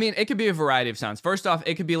 I mean, it could be a variety of sounds. First off,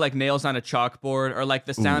 it could be like nails on a chalkboard or like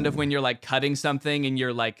the sound of when you're like cutting something and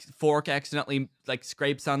your like fork accidentally like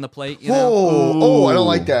scrapes on the plate, you know? Oh, I don't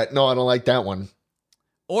like that. No, I don't like that one.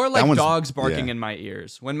 Or like one's- dogs barking yeah. in my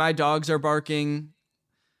ears. When my dogs are barking,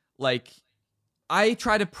 like I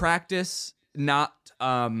try to practice not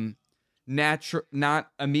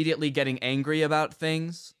immediately getting angry about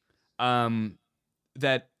things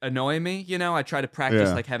that annoy me, you know? I try to practice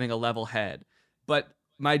Yeah. like having a level head. But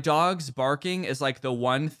my dog's barking is like the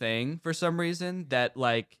one thing for some reason that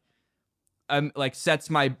like sets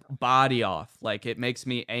my body off. Like it makes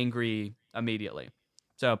me angry immediately.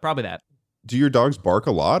 So probably that. do your dogs bark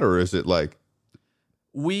a lot, or is it like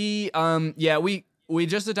We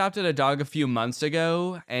just adopted a dog a few months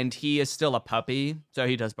ago, and he is still a puppy, so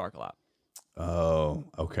he does bark a lot. oh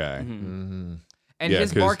okay Mm-hmm. And Yeah,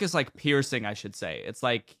 his 'cause- bark is like piercing, I should say. It's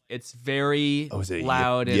like it's very Oh, is it a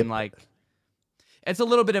loud yip? and like it's a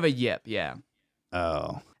little bit of a yip, yeah.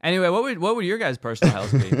 oh Anyway, what would your guys' personal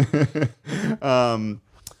hells be?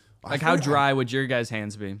 Like how dry would your guys'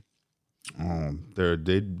 hands be?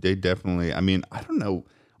 They definitely. I mean, I don't know.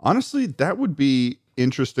 Honestly, that would be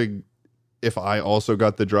interesting if I also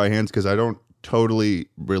got the dry hands, because I don't totally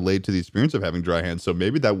relate to the experience of having dry hands. So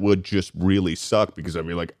maybe that would just really suck, because I'd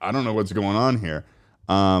be like, I don't know what's going on here.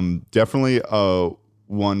 Definitely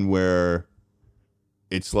one where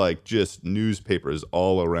it's like just newspapers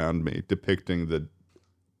all around me depicting the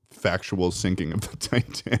factual sinking of the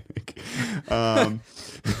Titanic.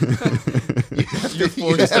 You're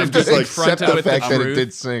forced to have to just accept confront the it with the fact that it truth.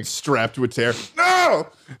 did sink. Strapped to a chair.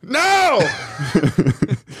 No!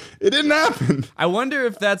 It didn't happen. I wonder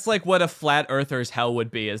if that's like what a flat earther's hell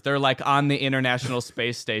would be, is they're like on the International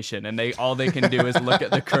Space Station and all they can do is look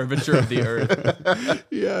at the curvature of the earth.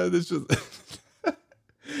 Yeah, this just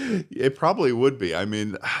it probably would be. I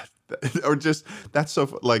mean, or just that's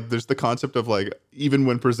so like there's the concept of like even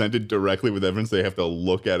when presented directly with evidence, they have to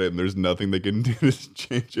look at it and there's nothing they can do to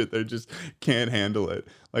change it. They just can't handle it.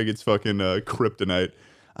 Like it's fucking kryptonite.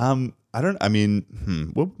 I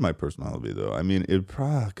mean, what would my personality be though? I mean, it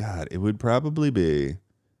would probably be.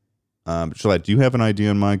 Shalette, do you have an idea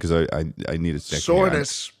in mind? Because I need a second.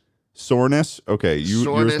 Soreness. Soreness. Okay, yours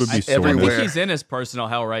Soreness would be I everywhere. soreness. think he's in his personal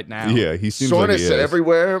hell right now. Yeah, he seems Soreness like he is.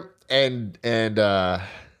 everywhere, and the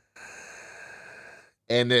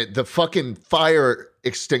fucking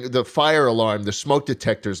the fire alarm, the smoke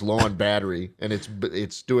detector's low on battery, and it's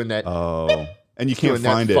doing that. Oh, and you can't doing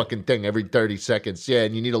find that it. fucking thing every 30 seconds. Yeah,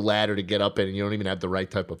 and you need a ladder to get up in, and you don't even have the right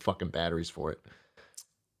type of fucking batteries for it.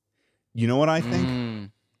 You know what I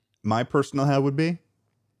think my personal hell would be?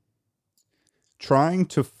 Trying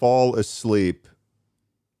to fall asleep,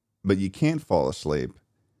 but you can't fall asleep.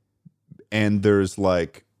 And there's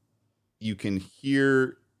like, you can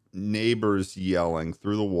hear neighbors yelling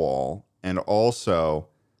through the wall, and also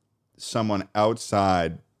someone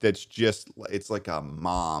outside that's just, it's like a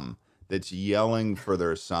mom that's yelling for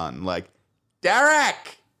their son, like,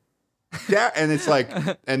 Derek! And it's like,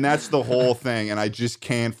 and that's the whole thing. And I just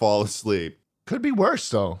can't fall asleep. Could be worse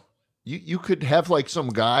though. You could have like some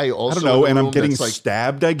guy also. I don't know, in and the I'm room getting that's, like,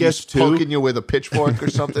 stabbed, I guess, he's too. poking you with a pitchfork or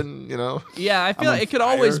something, you know? Yeah, I feel I'm like on it could fire.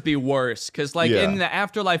 always be worse because, like, Yeah. in the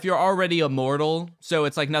afterlife, you're already immortal, so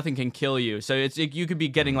it's like nothing can kill you. So you could be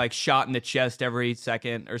getting like shot in the chest every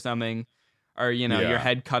second or something, or Yeah. your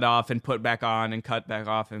head cut off and put back on, and cut back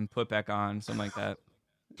off and put back on, something like that.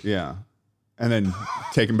 Yeah. And then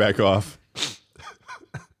taken back off.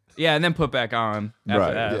 Yeah, and then put back on after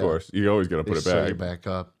Right, that. of course. You always got to They put it sew you back. back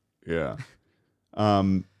up. Yeah.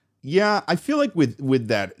 Yeah, I feel like with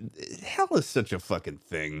that, hell is such a fucking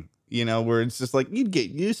thing, where it's just like, you'd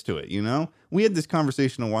get used to it, We had this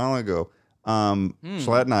conversation a while ago,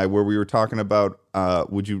 Schlatt and I, where we were talking about,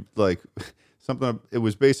 would you like something, it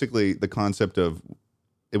was basically the concept of,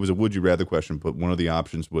 it was a would you rather question, but one of the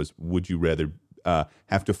options was, would you rather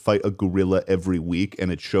have to fight a gorilla every week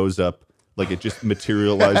and it shows up, like it just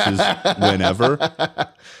materializes whenever,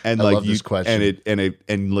 and I like love this question.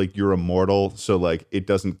 and like you're immortal, so like it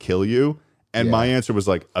doesn't kill you. And my answer was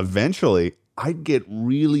like, eventually I'd get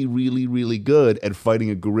really, really, really good at fighting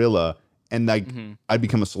a gorilla, and like I'd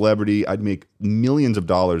become a celebrity. I'd make millions of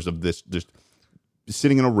dollars of this, just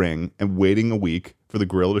sitting in a ring and waiting a week for the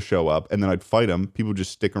gorilla to show up, and then I'd fight him. People would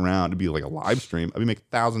just stick around. It'd be like a live stream. I'd be making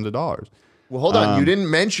thousands of dollars. Well, hold on. You didn't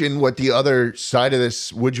mention what the other side of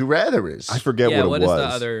this would you rather is. I forget Yeah, what what it is was. the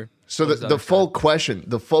other? So what is the other full side? question,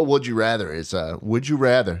 the full would you rather is, would you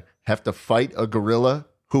rather have to fight a gorilla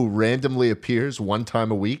who randomly appears one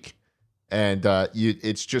time a week, and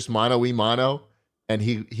it's just mano y mano, and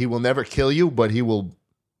he will never kill you, but he will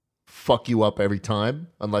fuck you up every time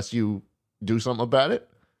unless you do something about it,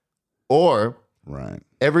 or Right.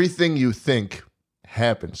 everything you think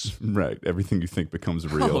happens. Right. Everything you think becomes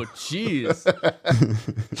real. Oh, jeez.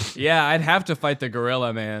 Yeah, I'd have to fight the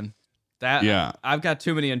gorilla, man. Yeah. I've got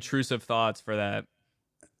too many intrusive thoughts for that.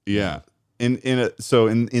 Yeah. In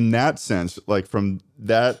that sense, like from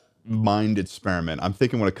that mind experiment, I'm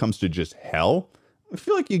thinking when it comes to just hell, I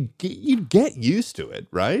feel like you get used to it,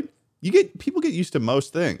 right? People get used to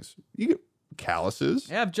most things. You get calluses.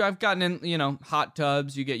 Yeah, I've gotten in, hot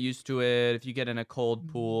tubs. You get used to it. If you get in a cold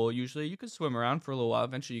pool, usually you can swim around for a little while.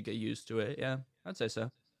 Eventually, you get used to it. Yeah, I'd say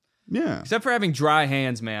so. Yeah. Except for having dry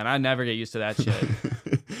hands, man. I never get used to that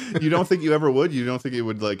shit. You don't think you ever would? You don't think it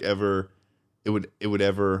would like ever? It would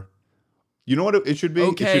ever? You know what it should be?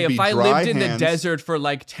 Okay, it should be if I dry lived in the hands. desert for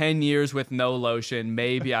like 10 years with no lotion,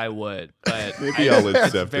 maybe I would. But Maybe I'll accept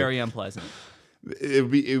it's it. very unpleasant.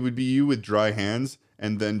 It would be you with dry hands,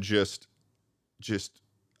 and then just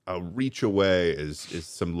a reach away is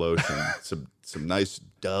some lotion, some nice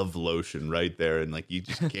Dove lotion right there, and like you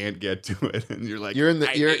just can't get to it, and you're like, You're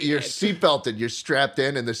seatbelted, you're strapped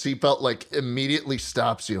in, and the seatbelt like immediately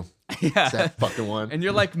stops you. Yeah. It's that fucking one. And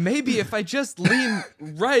you're like, maybe if I just lean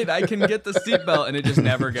right, I can get the seatbelt, and it just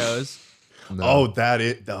never goes.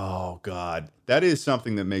 oh God, that is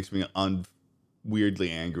something that makes me weirdly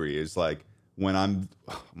angry. Is like when I'm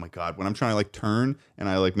trying to like turn and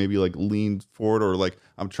I like maybe like lean forward, or like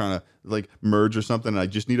I'm trying to like merge or something, and I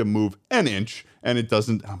just need to move an inch and it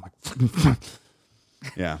doesn't. I'm like,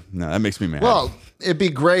 yeah, no, that makes me mad. Well, it'd be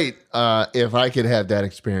great if I could have that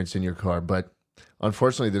experience in your car, but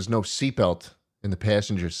unfortunately, there's no seatbelt in the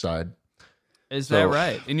passenger side. Is So- that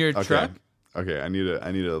right? In your okay. truck? Okay, I need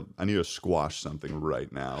to squash something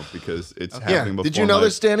right now because it's Yeah. happening before. Did you know my-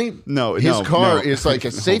 this, Danny? No, His no, car no. is like a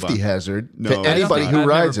Hold safety on. hazard No. to I don't anybody I've who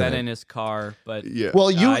rides never in been it. in his car, but Yeah. Well,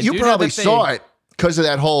 you I do know probably that they- saw it because of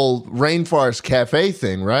that whole Rainforest Cafe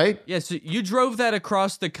thing, right? yeah. So you drove that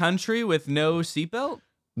across the country with no seatbelt?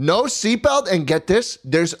 No seatbelt, and get this,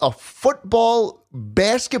 there's a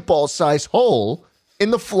basketball size hole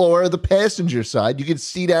in the floor of the passenger side. You can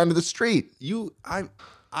see down to the street. I You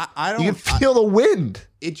don't. can feel the wind.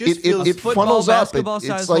 It just it, feels- it Football, funnels up. basketball It's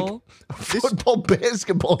size like hole? a football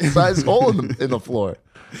basketball size hole in the floor.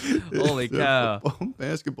 Holy cow.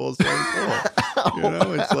 Basketball size ball. You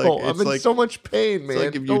know, it's like Oh, it's I'm like in so much pain, man. it's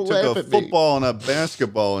like if you Don't took laugh a at me. football and a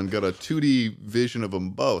basketball and got a 2D vision of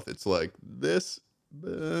them both. It's like this.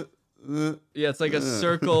 Yeah, it's like a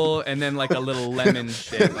circle and then like a little lemon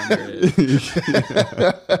shape under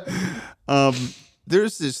it.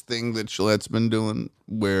 There's this thing that Gillette's been doing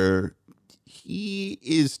where he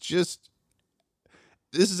is just.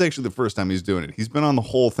 This is actually the first time he's doing it. He's been on the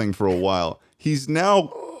whole thing for a while. He's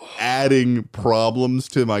now adding problems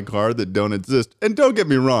to my car that don't exist. And don't get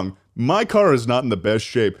me wrong, my car is not in the best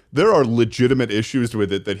shape. There are legitimate issues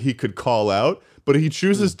with it that he could call out, but he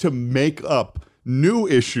chooses to make up new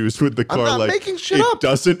issues with the car. I'm not like making shit it up.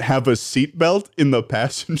 doesn't have a seatbelt in the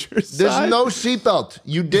passenger There's side. no seatbelt.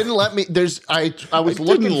 You didn't let me. I was I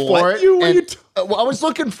looking didn't for let it. you? What are And, you t- well, I was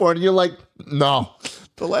looking for it, and you're like, no.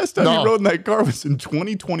 The last time No. you rode in that car was in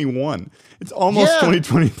 2021. It's almost Yeah.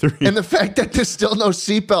 2023. And the fact that there's still no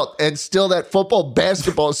seatbelt and still that football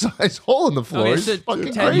basketball size hole in the floor Okay, is so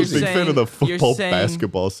fucking Ted, I'm a you're crazy. big fan of the saying- you're football saying-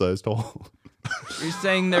 basketball sized hole. You're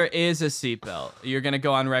saying there is a seatbelt. You're gonna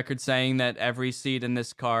go on record saying that every seat in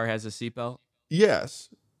this car has a seatbelt. Yes.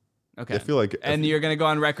 Okay. I feel like And you're gonna go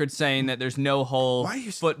on record saying that there's no hole, Why are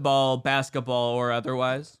you- football, basketball, or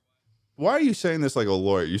otherwise. Why are you saying this like a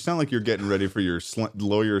lawyer? You sound like you're getting ready for your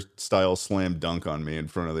lawyer-style slam dunk on me in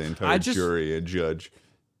front of the entire jury and judge.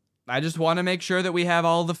 I just want to make sure that we have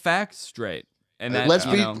all the facts straight. And that, Let's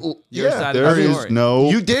you be- know, your yeah, side There of the is story.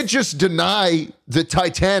 no... You did just deny the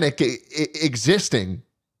Titanic existing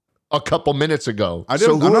a couple minutes ago. I'm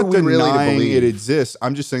who not are we really to denying believe? it exists.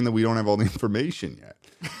 I'm just saying that we don't have all the information yet.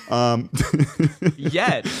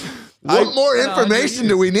 Yet. What more no, information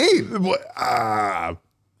do we need?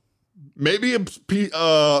 Maybe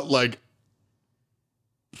like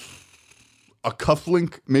a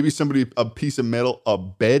cufflink, maybe a piece of metal, a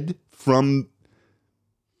bed from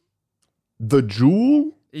the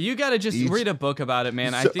Jewel. You got to just Each- read a book about it,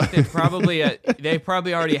 man. I think they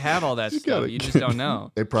probably already have all that stuff. gotta You just don't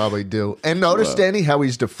know. They probably do. And notice, Danny, how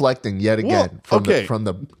he's deflecting yet again from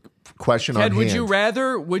the question Ted, on would hand. you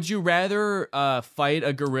rather fight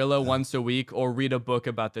a gorilla once a week or read a book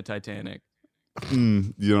about the Titanic?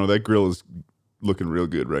 You know, that grill is looking real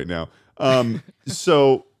good right now.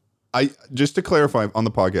 So I just to clarify on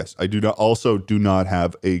the podcast, I do not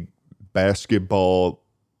have a basketball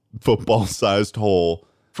football sized hole.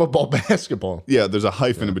 Football, basketball. Yeah, there's a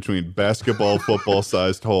hyphen in between basketball, football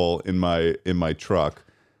sized hole in my truck.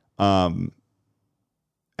 And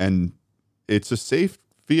it's a safe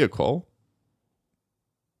vehicle.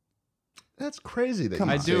 That's crazy. That Come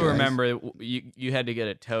you I on, say do that. remember you had to get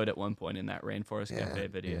it towed at one point in that Rainforest Cafe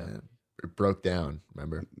video. Yeah. It broke down,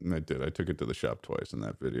 remember? I did. I took it to the shop twice in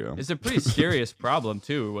that video. It's a pretty serious problem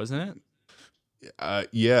too, wasn't it?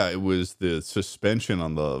 Yeah, it was the suspension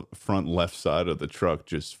on the front left side of the truck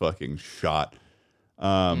just fucking shot.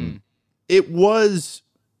 It was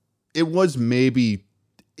maybe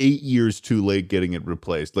 8 years too late getting it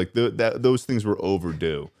replaced. Like those things were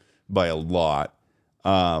overdue by a lot.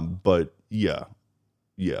 But yeah.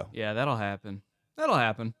 Yeah, that'll happen. That'll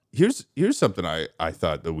happen. Here's something I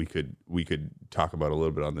thought that we could talk about a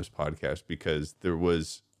little bit on this podcast, because there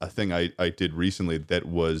was a thing I did recently that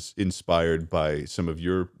was inspired by some of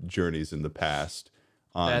your journeys in the past.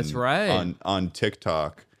 That's right. On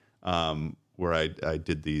TikTok, where I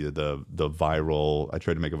did the viral. I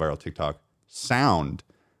tried to make a viral TikTok sound,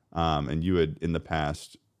 and you had in the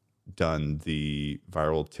past done the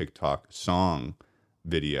viral TikTok song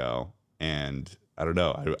video, and I don't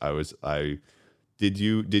know. Did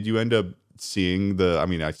you end up seeing I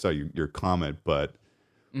mean, I saw your comment, but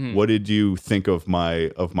what did you think of my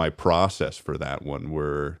process for that one?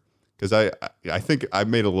 Because I think I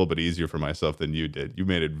made it a little bit easier for myself than you did. You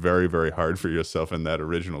made it very, very hard for yourself in that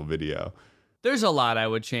original video. There's a lot I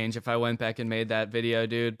would change if I went back and made that video,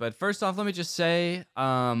 dude. But first off, let me just say,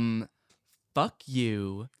 fuck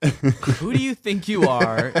you. Who do you think you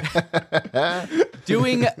are?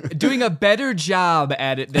 doing a better job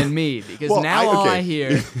at it than me, because Well, now all okay. I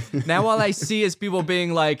hear, now all I see is people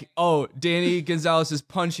being like, "Oh, Danny Gonzalez is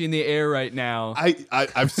punching the air right now."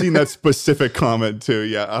 I've seen that specific comment too.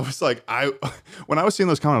 Yeah, I was like, when I was seeing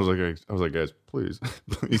those comments, I was like, guys, please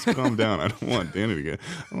calm down. I don't want Danny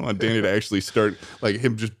to actually start like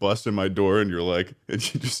him just busting my door, and you're like,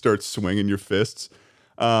 and you just start swinging your fists.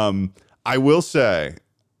 I will say,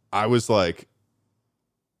 I was like,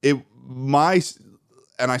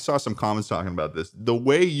 and I saw some comments talking about this. The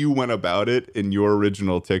way you went about it in your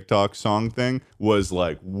original TikTok song thing was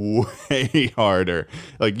like way harder.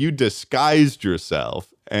 Like you disguised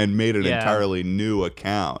yourself and made an entirely new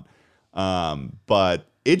account. But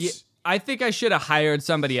it's... I think I should have hired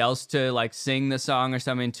somebody else to like sing the song or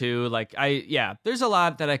something too. Like there's a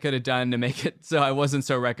lot that I could have done to make it so I wasn't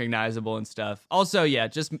so recognizable and stuff. Also,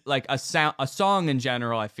 just like a song in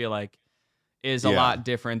general, I feel like is a lot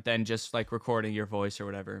different than just like recording your voice or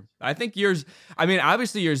whatever. I think yours, I mean,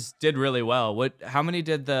 obviously yours did really well. How many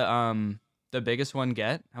did the biggest one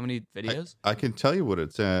get? How many videos? I can tell you what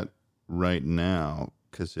it's at right now,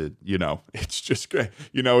 because it's just great.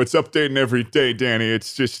 It's updating every day, Danny.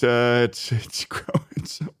 It's just it's growing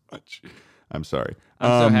so much. I'm sorry.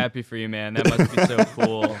 I'm so happy for you, man. That must be so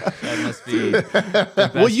cool. That must be the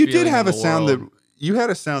best Well, you did feeling have in a the sound world. you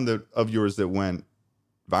had a sound of yours that went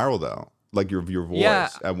viral though. like your voice Yeah,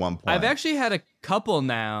 at one point. I've actually had a couple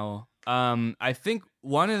now. I think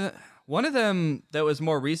one of them that was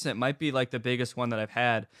more recent might be like the biggest one that I've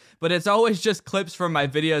had, but it's always just clips from my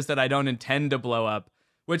videos that I don't intend to blow up,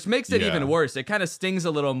 which makes it even worse. It kind of stings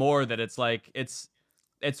a little more that it's like it's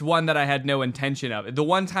one that I had no intention of. The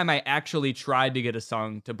one time I actually tried to get a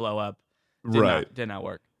song to blow up did not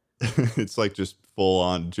work. It's like just full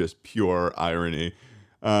on, just pure irony.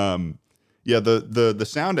 Yeah, the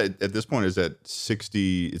sound at this point is at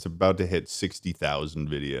 60. It's about to hit 60,000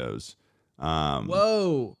 videos.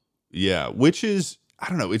 Whoa. Yeah, which is, I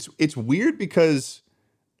don't know. It's weird because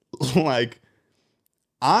like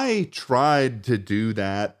I tried to do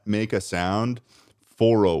that, make a sound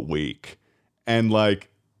for a week, and like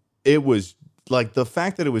it was like the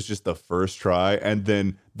fact that it was just the first try, and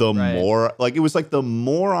then the more like it was like the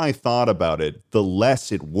more I thought about it, the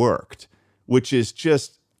less it worked, which is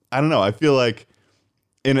just, I don't know. I feel like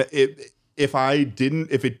if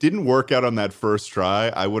it didn't work out on that first try,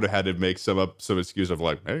 I would have had to make some excuse of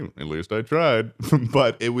like, hey, at least I tried.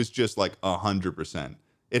 But it was just like 100%.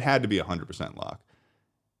 It had to be 100% lock.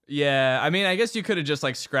 Yeah, I mean, I guess you could have just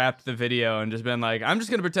like scrapped the video and just been like, I'm just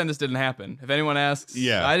gonna pretend this didn't happen. If anyone asks,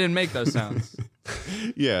 I didn't make those sounds.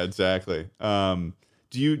 Yeah, exactly.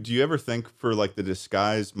 Do you ever think for like the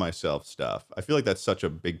disguise myself stuff? I feel like that's such a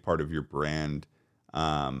big part of your brand.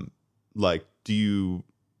 Like, do you?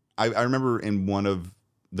 I remember in one of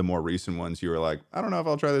the more recent ones, you were like, I don't know if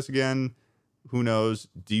I'll try this again. Who knows?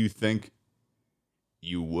 Do you think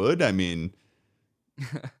you would? I mean,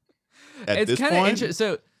 at it's this kind of point, interesting.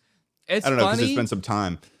 So it's I don't know because funny. it's been some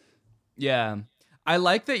time. Yeah, I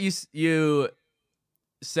like that you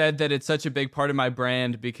said that it's such a big part of my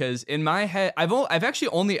brand because in my head, I've actually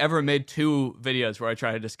only ever made 2 videos where I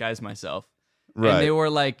try to disguise myself, Right. and they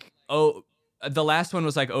were like, the last one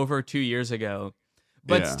was like over 2 years ago,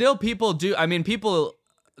 but still people do. I mean, people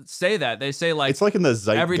say that they say like It's like in the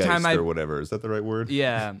zeitgeist every time or whatever. Is that the right word?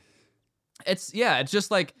 Yeah, it's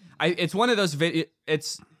just like it's one of those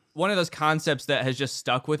it's one of those concepts that has just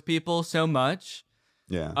stuck with people so much.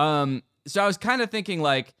 Yeah. So I was kind of thinking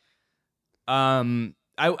like,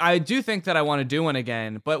 I do think that I want to do one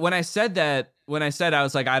again, but when I said I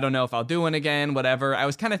was like, I don't know if I'll do one again, whatever, I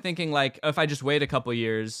was kind of thinking like, if I just wait a couple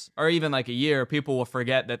years or even like a year, people will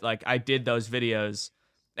forget that like I did those videos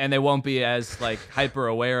and they won't be as like hyper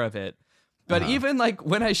aware of it. But even like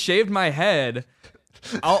when I shaved my head,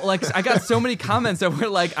 I got so many comments that were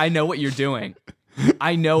like, I know what you're doing.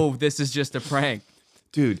 I know this is just a prank.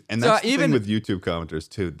 Dude, and that's the thing with YouTube commenters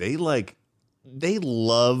too. They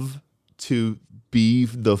love to be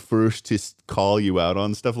the first to call you out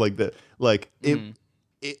on stuff like that. Like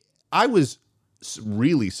I was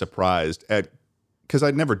really surprised because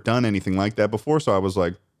I'd never done anything like that before. So I was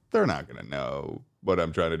like, they're not gonna know what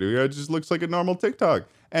I'm trying to do. It just looks like a normal TikTok.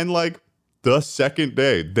 And like the second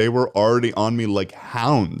day, they were already on me like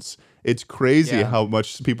hounds. It's crazy how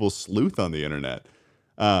much people sleuth on the internet.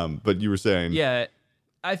 But you were saying, yeah,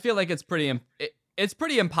 I feel like it's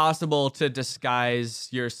pretty impossible to disguise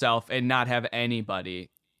yourself and not have anybody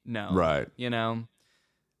know. Right. You know?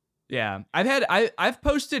 Yeah. I've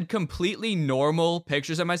posted completely normal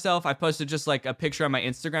pictures of myself. I posted just like a picture on my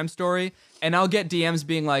Instagram story, and I'll get DMs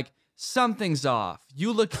being like, something's off.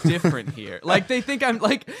 You look different here. Like they think I'm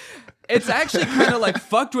like, it's actually kind of like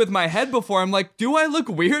fucked with my head before. I'm like, do I look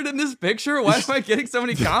weird in this picture? Why am I getting so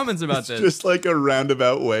many comments about this? Just like a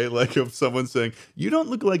roundabout way, like of someone saying, you don't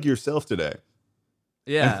look like yourself today.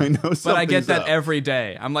 Yeah, I know, but I get that every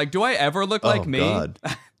day. I'm like, do I ever look like me? God.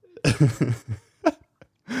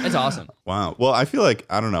 It's awesome. Wow. Well, I feel like,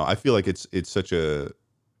 I don't know. I feel like it's such a,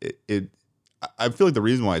 I feel like the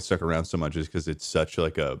reason why it stuck around so much is because it's such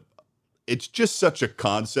like it's just such a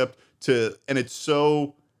concept and it's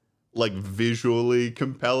so like visually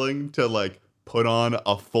compelling to like put on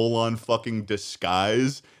a full on fucking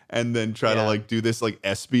disguise and then try to like do this like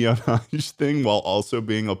espionage thing while also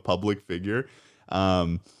being a public figure.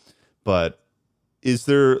 But is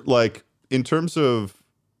there like, in terms of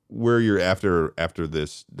where you're after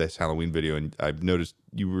this Halloween video, and I've noticed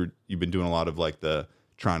you've been doing a lot of like the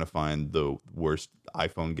trying to find the worst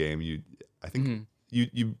iPhone game. I think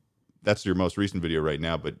you that's your most recent video right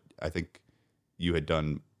now, but I think you had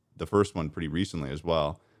done the first one pretty recently as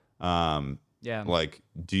well. Yeah. Like,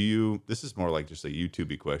 this is more like just a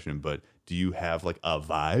YouTube-y question, but do you have like a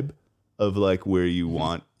vibe of like where you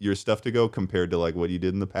want your stuff to go compared to like what you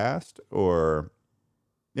did in the past? Or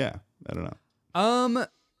I don't know.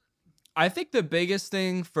 I think the biggest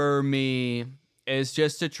thing for me is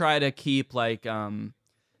just to try to keep like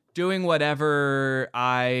doing whatever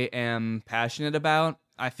I am passionate about.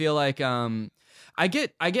 I feel like I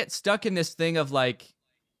get stuck in this thing of like,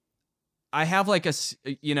 I have like a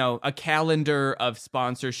calendar of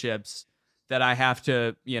sponsorships that I have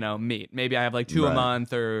to, meet. Maybe I have like 2 a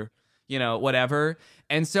month or, whatever.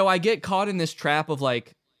 And so I get caught in this trap of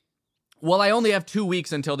like, well, I only have 2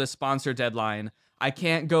 weeks until this sponsor deadline. I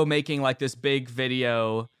can't go making like this big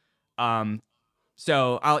video.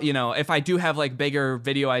 So I'll, if I do have like bigger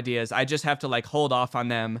video ideas, I just have to like hold off on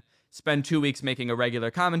them, spend 2 weeks making a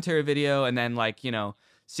regular commentary video, and then like,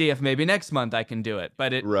 see if maybe next month I can do it.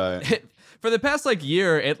 But it for the past like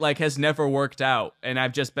year, it like has never worked out. And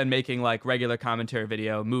I've just been making like regular commentary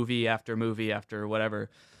video, movie after whatever.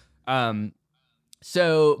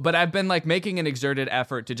 But I've been like making an exerted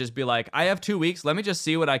effort to just be like, I have 2 weeks. Let me just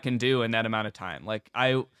see what I can do in that amount of time. Like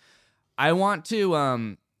I want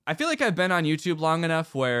to, I feel like I've been on YouTube long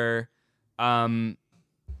enough where,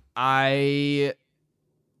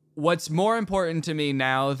 what's more important to me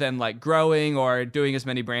now than like growing or doing as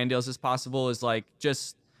many brand deals as possible is like,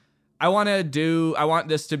 just, I want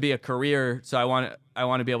this to be a career. So I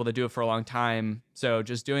want to be able to do it for a long time. So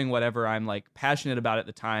just doing whatever I'm like passionate about at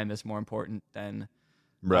the time is more important than,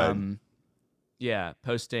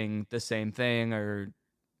 posting the same thing or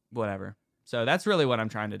whatever. So that's really what I'm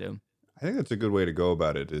trying to do. I think that's a good way to go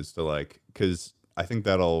about it, is to like, because I think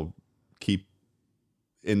that'll keep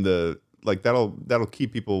that'll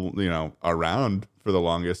keep people, around for the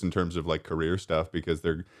longest in terms of like career stuff, because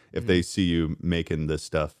if they see you making the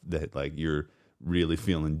stuff that like you're really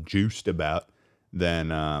feeling juiced about,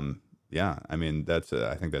 then I mean I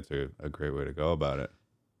think that's a great way to go about it.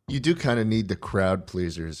 You do kind of need the crowd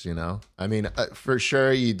pleasers, I mean, for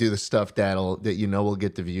sure you do the stuff that will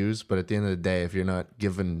get the views, but at the end of the day, if you're not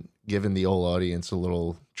giving the old audience a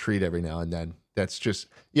little treat every now and then, that's just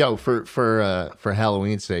for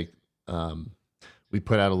Halloween's sake. We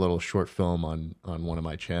put out a little short film on one of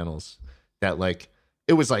my channels that like,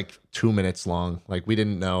 it was like 2 minutes long. Like we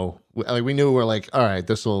didn't know, like we knew we're like, all right,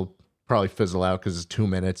 this will probably fizzle out because it's 2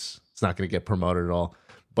 minutes. It's not going to get promoted at all.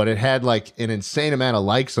 But it had like an insane amount of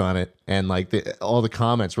likes on it. And like all the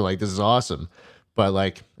comments were like, this is awesome. But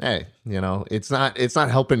like, hey, it's not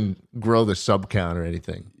helping grow the sub count or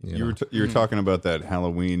anything. You were talking about that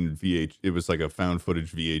Halloween it was like a found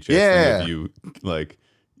footage VHS thing of you like,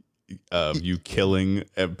 you killing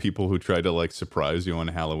people who tried to like surprise you on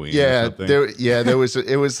Halloween. Yeah, or something.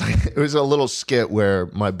 it was a little skit where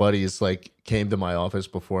my buddies like came to my office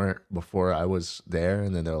before I was there,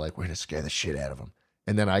 and then they're like, "We're gonna scare the shit out of them."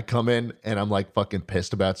 And then I come in and I'm like fucking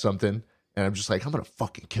pissed about something, and I'm just like, "I'm gonna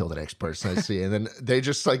fucking kill the next person I see." And then they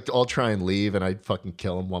just like all try and leave, and I fucking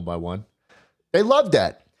kill them one by one. They love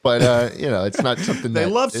that, but it's not something they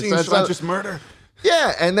love seeing just murder.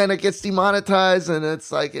 Yeah, and then it gets demonetized, and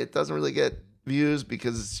it's like it doesn't really get views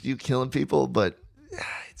because it's you killing people, but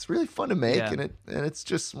it's really fun to make, and it's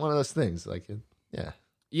just one of those things. Like, I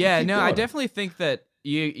definitely think that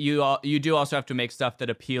you do also have to make stuff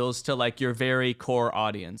that appeals to like your very core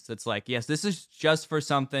audience. It's like, yes, this is just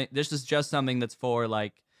something that's for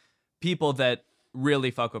like people that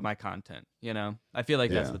really fuck with my content. I feel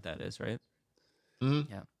like that's what that is, right?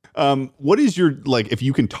 Mm-hmm. Yeah. What is your like? If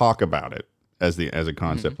you can talk about it as a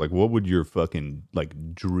concept, like what would your fucking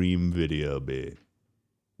like dream video be?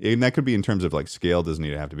 And that could be in terms of like scale. Doesn't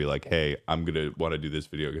need to have to be like, hey, I'm gonna want to do this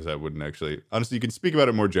video, because I wouldn't actually. Honestly, you can speak about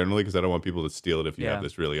it more generally, because I don't want people to steal it if you have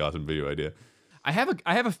this really awesome video idea. I have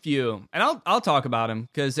a few, and I'll talk about them,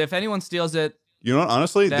 because if anyone steals it, you know what?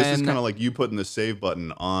 Honestly, this is kind of like you putting the save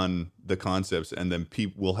button on the concepts, and then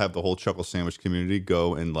people will have the whole Chuckle Sandwich community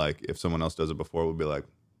go and like, if someone else does it before, we'll be like,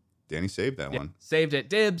 Danny saved that one. Saved it.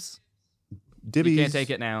 Dibs. Dibbies. You can't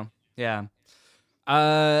take it now. Yeah.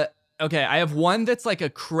 Okay, I have one that's like a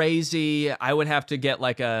crazy. I would have to get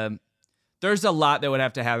like there's a lot that would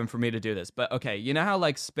have to happen for me to do this. But okay, you know how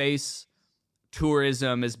like space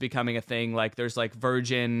tourism is becoming a thing? Like there's like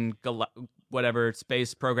Virgin, whatever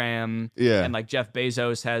space program. Yeah. And like Jeff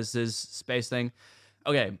Bezos has his space thing.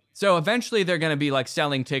 Okay, so eventually they're going to be like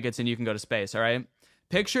selling tickets and you can go to space, all right?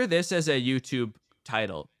 Picture this as a YouTube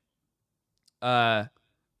title.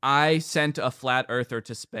 I sent a flat earther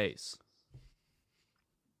to space.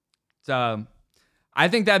 So I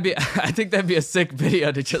think that'd be a sick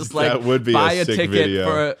video to just like that would be buy a a sick ticket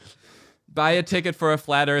video. buy a ticket for a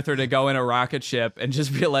flat earther to go in a rocket ship and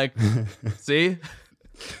just be like, see?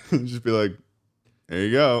 Just be like, there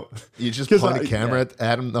you go. You just point a camera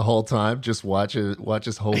at him the whole time. Just watch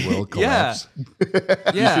his whole world collapse.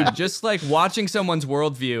 Yeah, just like watching someone's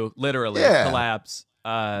worldview literally collapse.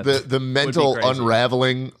 The mental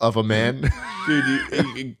unraveling of a man.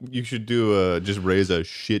 Dude, you should do just raise a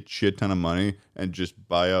shit ton of money and just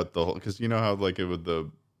buy out the whole, because you know how like it with the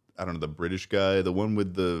I don't know, the British guy, the one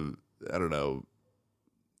with the, I don't know.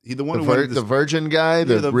 The one the Virgin guy,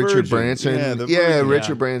 the Richard Virgin. Branson. Yeah, the yeah, Virgin.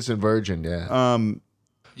 Richard Branson Virgin, yeah.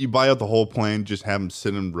 You buy out the whole plane, just have him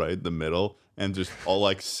sit him right in the middle, and just all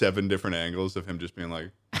like 7 different angles of him just being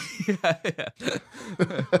like,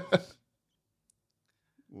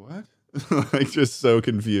 what? Like just so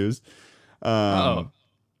confused.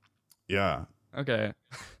 Yeah. Okay.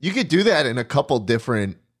 You could do that in a couple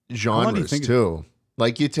different genres too.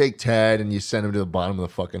 Like you take Ted and you send him to the bottom of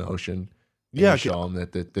the fucking ocean. Yeah, show him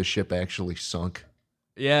that the ship actually sunk.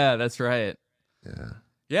 Yeah, that's right. Yeah.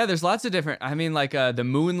 Yeah, there's lots of different. I mean, like the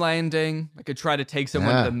moon landing. I could try to take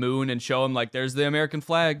someone to the moon and show them like there's the American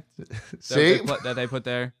flag. See that they put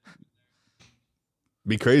there.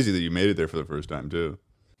 Be crazy that you made it there for the first time too.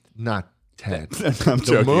 Not Ted. I'm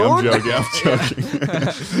joking. I'm joking.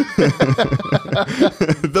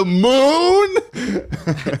 The moon.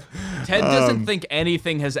 Ted doesn't think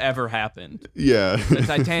anything has ever happened. Yeah. The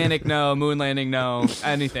Titanic, no. Moon landing, no.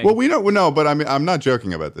 Anything. Well, we don't know, but I mean, I'm not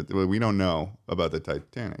joking about that. We don't know about the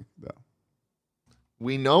Titanic, though.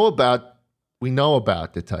 We know about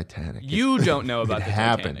the Titanic. You don't know about the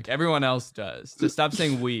happened. Titanic. Everyone else does. So stop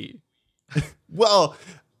saying we. Well,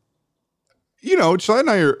 you know, Schlatt and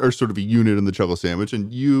I are sort of a unit in the Chuckle Sandwich,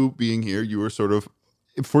 and you being here, you are sort of,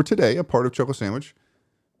 for today, a part of Chuckle Sandwich.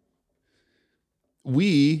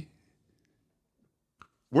 We're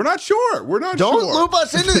not sure. We're not Don't sure. loop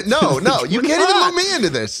us into it. No, you can't even loop me into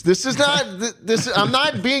this. This is not this. I'm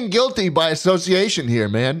not being guilty by association here,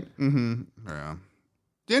 man. Mm-hmm. Yeah.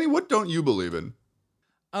 Danny, what don't you believe in?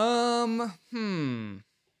 What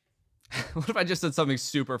if I just said something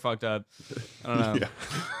super fucked up? I don't know.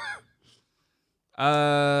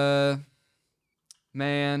 Yeah.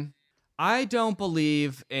 Man, I don't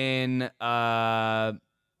believe in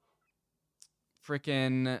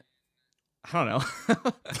freaking. I don't know.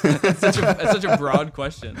 It's such a broad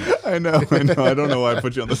question. I know. I don't know why I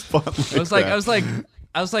put you on the spot. I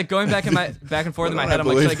was like going back and forth in my head. I'm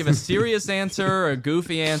like, should I give a serious answer or a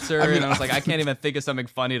goofy answer? And I was like, I can't even think of something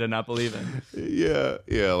funny to not believe in.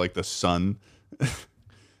 Yeah, like the sun.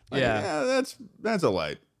 Yeah, that's a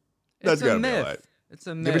light. That's gotta be a light. It's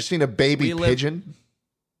a myth. You ever seen a baby pigeon?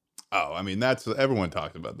 Oh, I mean, that's everyone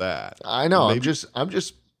talks about that. I know. I'm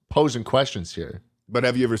just posing questions here. But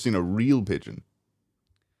have you ever seen a real pigeon?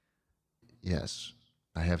 Yes,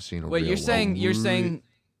 I have seen a real. Wait, you're one. saying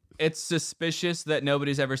it's suspicious that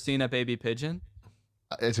nobody's ever seen a baby pigeon?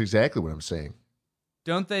 That's exactly what I'm saying.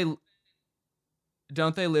 Don't they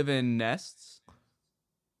live in nests?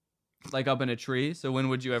 Like up in a tree? So when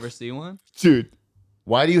would you ever see one? Dude,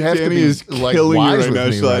 why do you have Danny to be is like killing wise you right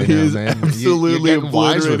with now, me right He now, is man? absolutely You're getting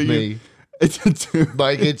wise with obliterating me.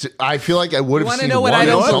 Like I feel like I would You have want to seen know what one I at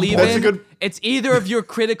don't some believe point. in? It's either of your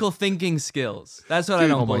critical thinking skills. That's what I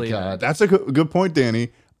don't Oh my believe God. in. That's a good point, Danny.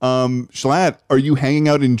 Schlatt, are you hanging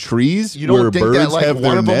out in trees You don't where think birds that like have one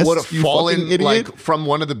their of them nests? would have you fallen fucking idiot? like from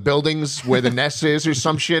one of the buildings where the nest is or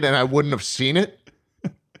some shit, and I wouldn't have seen it?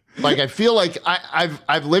 Like I feel like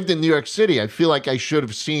I've lived in New York City. I feel like I should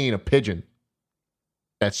have seen a pigeon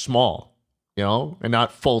that's small, you know, and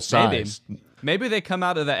not full size. Maybe they come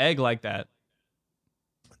out of the egg like that.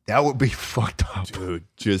 That would be fucked up. Dude,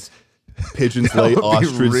 just pigeons lay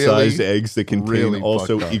ostrich-sized really, eggs that contain really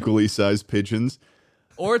also fucked up. equally sized pigeons.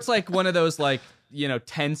 Or it's like one of those like, you know,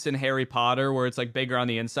 tents in Harry Potter where it's like bigger on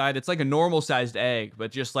the inside. It's like a normal sized egg,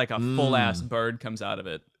 but just like a full ass bird comes out of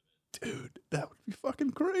it. Dude, that would be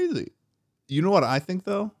fucking crazy. You know what I think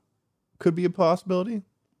though? Could be a possibility.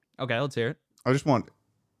 Okay, let's hear it. I just want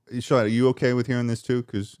Schlatt, are you okay with hearing this too?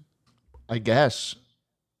 Because I guess.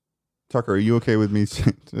 Tucker, are you okay with me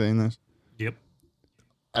saying this? Yep.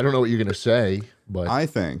 I don't know what you're gonna say, but I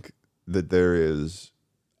think that there is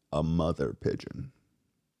a mother pigeon.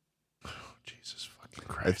 Jesus fucking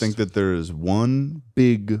Christ. I think that there is one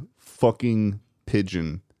big fucking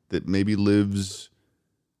pigeon that maybe lives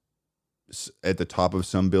at the top of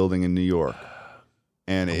some building in New York.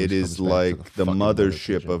 And Always it is comes back to like the fucking mother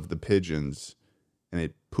mothership pigeon. of the pigeons. And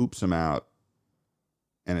it poops them out.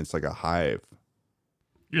 And it's like a hive.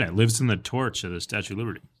 Yeah, it lives in the torch of the Statue of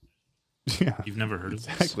Liberty. Yeah. You've never heard of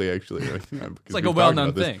this? Exactly, actually. Right? Yeah, It's like a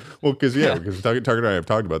well-known thing. Well, because Tucker and I have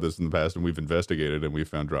talked about this in the past, and we've investigated, and we've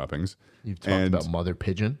found droppings. You've talked about mother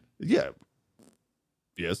pigeon. Yeah.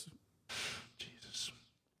 Yes. Jesus.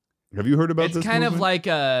 Have you heard about It's this? kind of movement?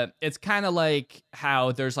 like it's kind of like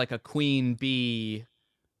how there's like a queen bee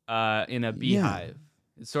in a beehive.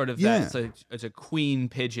 It's sort of that. It's a queen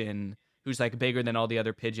pigeon who's like bigger than all the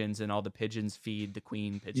other pigeons, and all the pigeons feed the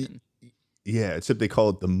queen pigeon. Yeah, except they call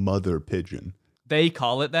it the mother pigeon. They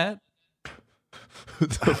call it that? Who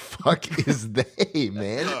the fuck is they,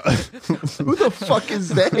 man? Who the fuck is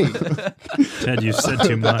they? Ted, you said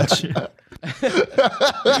too much. Oh,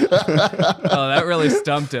 that really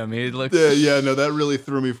stumped him. He looked. No, that really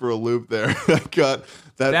threw me for a loop there. I got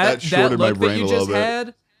that shorted my look brain that you a little just bit.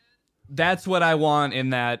 had, that's what I want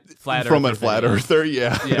in that flat From earther a flat video. earther,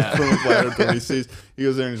 yeah. From a flat earther, when he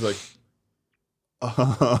goes there and he's like,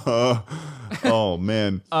 oh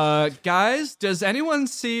man. Guys, does anyone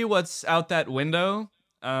see what's out that window?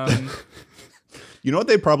 You know what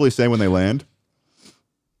they probably say when they land?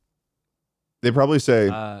 They probably say,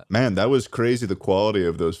 man, that was crazy, the quality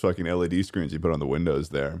of those fucking LED screens you put on the windows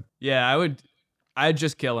there. Yeah, I'd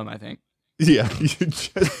just kill him, I think. Yeah, you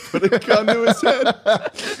just put a gun to his head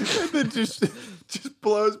and then just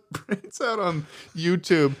blow his brains out on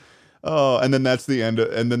YouTube. Oh, and then that's the end.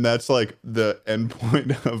 And then that's like the end point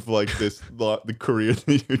of like the career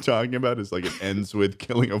that you're talking about is like it ends with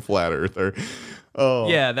killing a flat earther. Oh,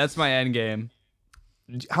 Yeah, that's my end game.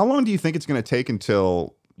 How long do you think it's going to take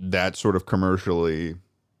until that sort of commercially,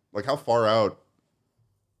 like how far out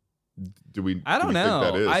do we? I don't do we know.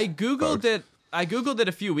 Think that is, I googled folks? it. I googled it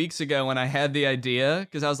a few weeks ago when I had the idea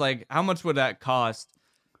because I was like, how much would that cost?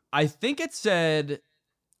 I think it said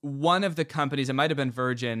one of the companies, it might have been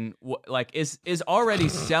Virgin, like is already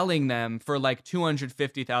selling them for like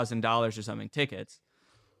 $250,000 or something, tickets.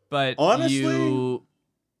 But Honestly,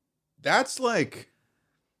 that's like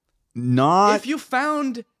not. if you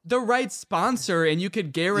found the right sponsor and you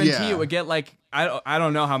could guarantee it would get like I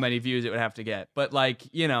don't know how many views it would have to get, but like,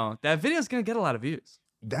 you know, that video is gonna get a lot of views.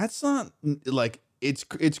 That's not like it's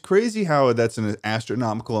crazy how that's an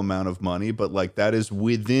astronomical amount of money, but like that is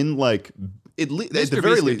within like at the very Beast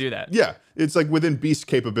least could do that. Yeah, it's like within Beast's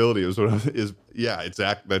capability is what is. Yeah,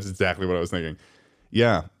 that's exactly what I was thinking.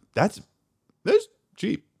 Yeah, that's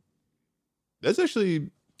cheap. That's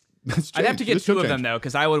actually that's. I'd have to get That's two chump of them change. though,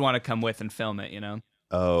 because I would want to come with and film it. You know.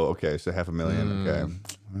 Oh, okay. So $500,000. Okay.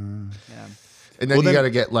 Yeah. And then Well, you got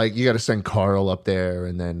to get like you got to send Carl up there,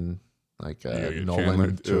 and then like Yeah, you Nolan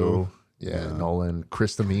Chandler, too. too. Yeah, Nolan,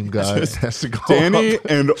 Chris the meme guy has to go. Danny up.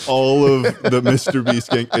 and all of the Mr.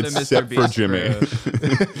 Beast gang, The except Mr. for Beast Jimmy.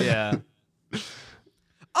 crew. Yeah.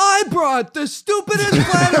 I brought the stupidest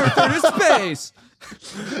flat earther to space.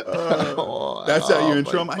 That's how you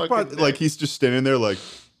intro him. my I fucking thought, like he's just standing there, like,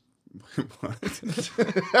 what?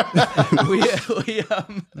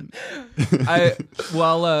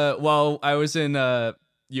 While I was in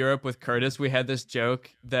Europe with Curtis, we had this joke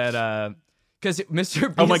that because Mr.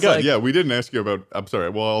 Beast, Oh my god! like, Yeah, we didn't ask you about. I'm sorry.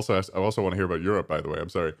 Well, I also want to hear about Europe. By the way, I'm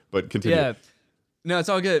sorry, but continue. yeah. No, it's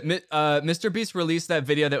all good. Mr. Beast released that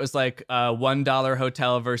video that was like $1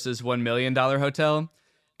 hotel versus $1 million hotel,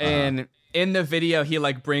 and in the video he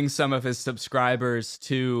like brings some of his subscribers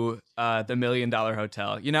to the $1 million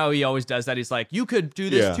hotel. You know, he always does that. He's like, you could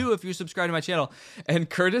do this Yeah. too if you subscribe to my channel. And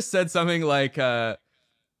Curtis said something like,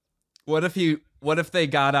 what if they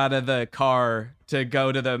got out of the car to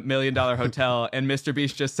go to the $1 million hotel and Mr.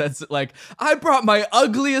 Beast just says like, I brought my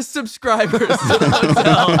ugliest subscribers to the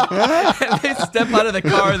hotel. And they step out of the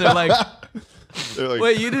car and they're like,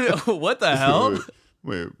 wait, you didn't, what the hell?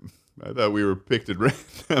 Wait, I thought we were picked at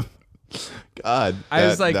random. God, I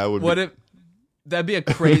was like, that would what be, if that'd be a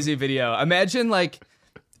crazy video. Imagine like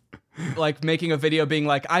making a video being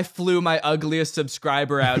like, I flew my ugliest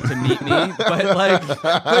subscriber out to meet me,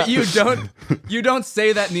 but you don't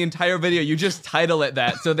say that in the entire video. You just title it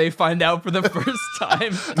that so they find out for the first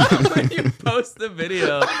time when you post the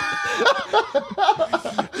video.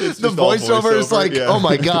 it's The just all voiceover is like, yeah. oh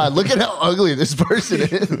my god, look at how ugly this person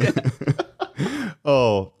is.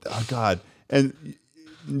 Oh God! And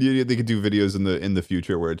they could do videos in the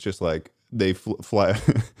future where it's just like they fly.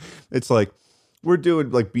 It's like we're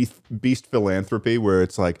doing like beast philanthropy, where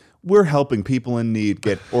it's like we're helping people in need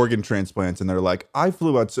get organ transplants, and they're like, I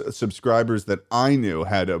flew out subscribers that I knew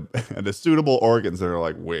had a suitable organs. They're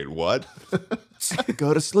like, wait, what?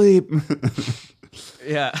 Go to sleep.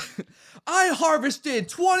 Yeah. I harvested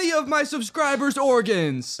 20 of my subscribers'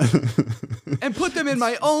 organs and put them in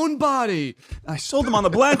my own body. I sold them on the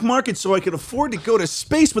black market so I could afford to go to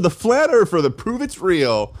space with a flat earther to prove it's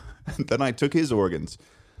real. And then I took his organs.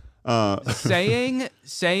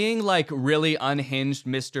 saying like really unhinged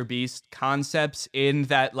Mr. Beast concepts in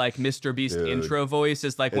that like Mr. Beast Dude, intro voice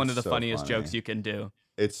is like one of the it's so funniest funny. jokes you can do.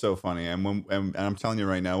 It's so funny. And I'm telling you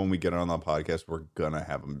right now, when we get on the podcast, we're gonna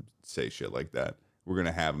have him say shit like that. We're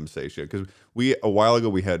gonna have him say shit because a while ago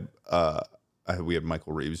we had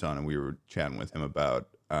Michael Reeves on and we were chatting with him about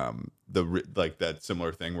that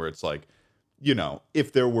similar thing where it's like, you know,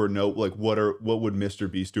 if there were no like what would Mr.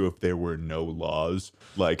 Beast do if there were no laws?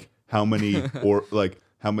 Like how many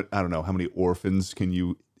how many, I don't know, how many orphans can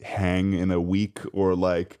you hang in a week, or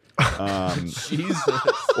like, Jesus.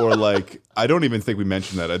 or like, I don't even think we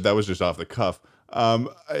mentioned that. That was just off the cuff.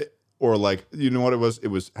 Or like, you know what it was? It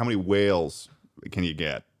was how many whales can you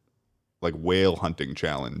get? Like whale hunting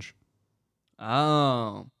challenge.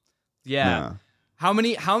 Oh, yeah. How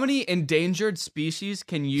many endangered species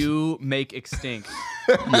can you make extinct?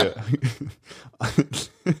 Yeah.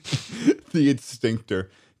 The extinctor.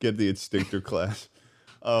 Get the extinctor class.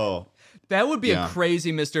 Oh. That would be a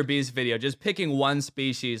crazy Mr. Beast video, just picking one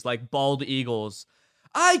species like bald eagles.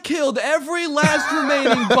 I killed every last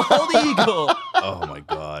remaining bald eagle. Oh my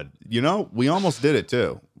God. You know, we almost did it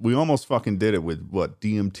too. We almost fucking did it with what?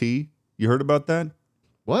 DMT? You heard about that?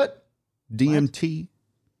 What? DMT?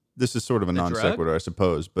 This is sort of a non sequitur, I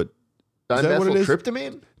suppose, but is that what it is?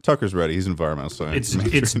 Dimethyltryptamine? Tucker's ready. He's environmental science.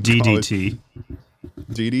 It's DDT.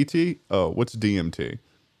 DDT? Oh, what's DMT?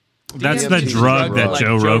 That's DMT the is drug that like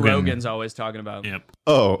Joe Rogan. Rogan's always talking about. Yep.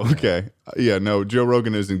 Oh, okay. Yeah, no, Joe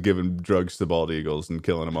Rogan isn't giving drugs to bald eagles and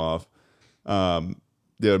killing them off.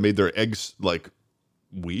 They made their eggs like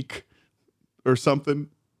weak or something.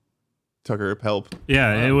 Tucker, help.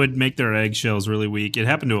 Yeah, it would make their eggshells really weak. It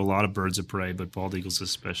happened to a lot of birds of prey, but bald eagles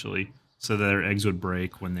especially. So their eggs would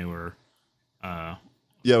break when they were. Yeah,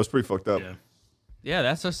 it was pretty fucked up. Yeah,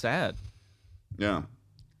 that's so sad. Yeah.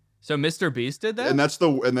 So Mr. Beast did that? And that's the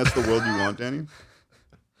world you want, Danny?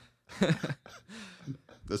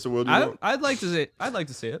 That's the world you want? I'd like to see it. I'd like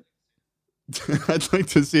to see it. I'd like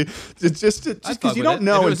to see it. It's just because you don't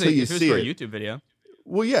know until you see it. it. For a YouTube video.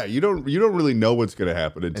 Well, yeah, you don't really know what's going to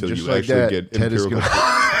happen until you like actually get Ted is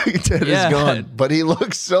empirical. Ted is gone, but he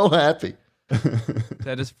looks so happy.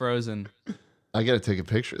 Ted is frozen. I got to take a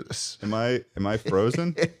picture of this. Am I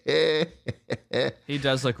frozen? He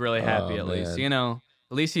does look really happy, at least. You know,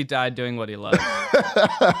 at least he died doing what he loves.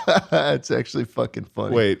 It's actually fucking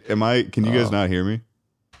funny. Wait, can you guys not hear me?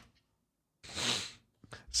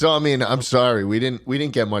 So I mean, I'm sorry. We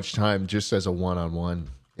didn't get much time just as a one-on-one,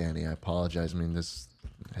 Danny. I apologize. I mean,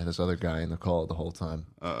 I had this other guy in the call the whole time.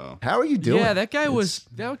 Uh-oh. How are you doing? Yeah, that guy was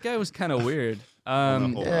kind of weird.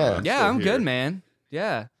 Yeah, I'm good, man.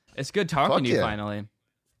 Yeah. It's good talking to you finally.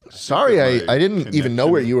 Sorry, I didn't even know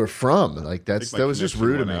where you were from. Like that was just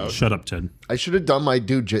rude of me. Shut up, Ted. I should have done my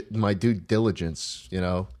due diligence, you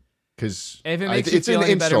know, because if it makes you feel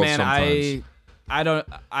any better, man,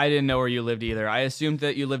 I didn't know where you lived either. I assumed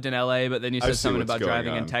that you lived in LA, but then you said something about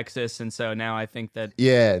driving in Texas, and so now I think that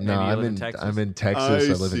I'm in Texas. I live in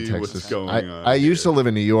Texas. I used to live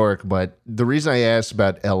in New York, but the reason I asked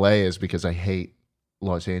about LA is because I hate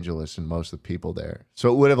Los Angeles and most of the people there.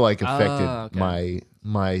 So it would have like affected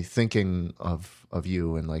my thinking of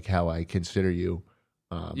you and like how I consider you.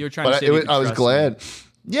 You were trying to say I was glad.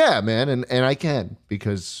 Yeah, man, and I can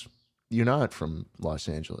because you're not from Los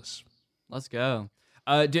Angeles. Let's go.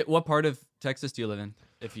 What part of Texas do you live in?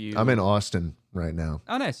 I'm in Austin right now.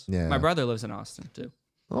 Oh, nice. Yeah. My brother lives in Austin too.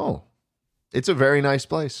 Oh, it's a very nice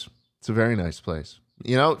place. It's a very nice place.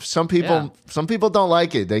 You know, some people don't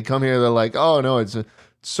like it. They come here, they're like, oh no, it's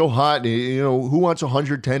so hot. You know, who wants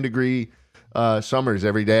 110-degree summers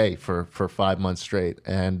every day for 5 months straight?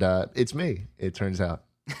 And it's me. It turns out,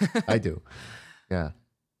 I do. Yeah.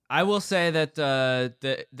 I will say that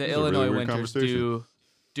the Illinois really winters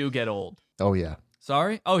do get old. Oh yeah.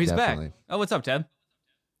 Sorry. Oh, he's Definitely. back. Oh, what's up, Ted?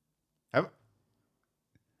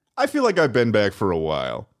 I feel like I've been back for a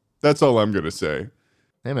while. That's all I'm gonna say.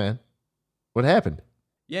 Hey man, what happened?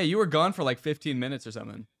 Yeah, you were gone for like 15 minutes or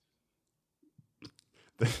something.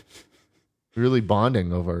 Really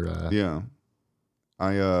bonding over. Yeah,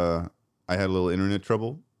 I had a little internet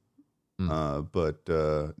trouble, but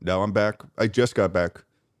now I'm back. I just got back.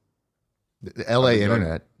 The LA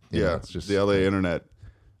internet. Yeah, it's just the LA internet.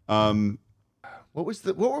 What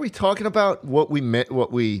were we talking about? What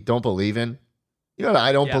we don't believe in? You know what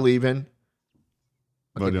I don't believe in?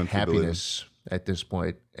 What don't you happiness at this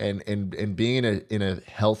point, and being in a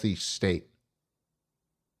healthy state.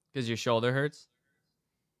 Because your shoulder hurts?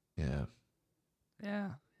 Yeah. Yeah.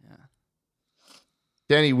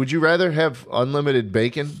 Danny, would you rather have unlimited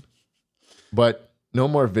bacon, but no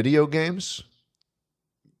more video games?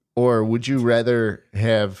 Or would you rather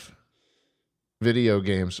have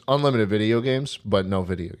unlimited video games, but no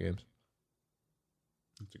video games?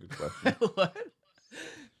 That's a good question. What?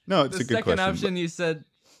 No, it's a good question. The second option you said.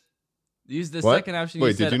 Use the What? second option. Wait,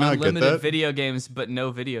 you said did you not get unlimited that? video games, but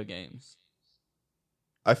no video games.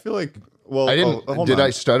 I feel like. Well, I didn't. hold Did on.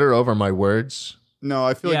 I stutter over my words? No,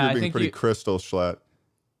 I feel Yeah, I like you're being think pretty you- crystal flat.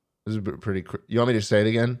 This is pretty. You want me to say it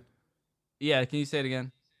again? Yeah, can you say it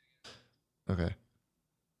again? Okay.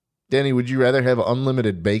 Danny, would you rather have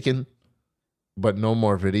unlimited bacon, but no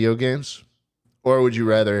more video games? Or would you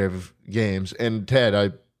rather have games? And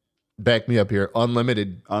Ted, back me up here.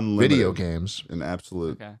 Unlimited video games, an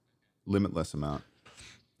absolute limitless amount,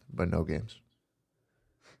 but no games.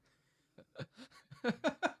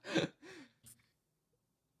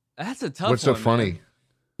 That's a tough What's so one, funny? man.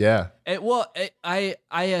 Yeah.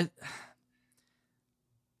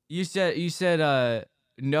 You said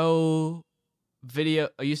no video.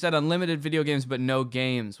 You said unlimited video games, but no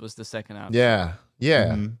games was the second option. Yeah. Yeah.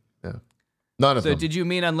 Mm-hmm. Yeah. None of them. So did you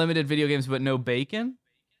mean unlimited video games, but no bacon?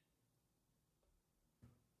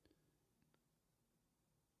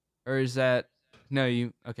 Or is that no?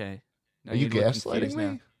 You okay? No, Are you look gaslighting confused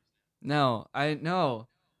me? now. No,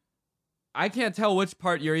 I can't tell which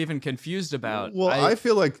part you're even confused about. Well, I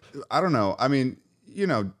feel like I don't know. I mean,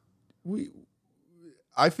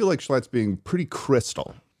 I feel like Schlatt's being pretty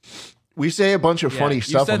crystal. We say a bunch of funny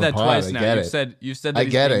stuff You on said the that pod. twice I now. get You it. said that I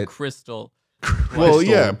he's get being it. crystal. Well,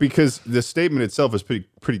 yeah, because the statement itself is pretty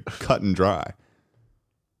cut and dry.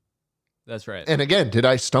 That's right. And again, did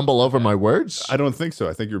I stumble over my words? I don't think so.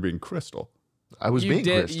 I think you're being crystal. I was being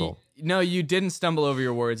crystal. No, you didn't stumble over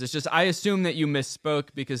your words. It's just I assume that you misspoke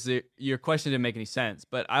because your question didn't make any sense.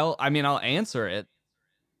 But I'll answer it.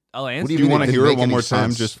 I'll answer. What do Do you mean want it to didn't hear it make one any more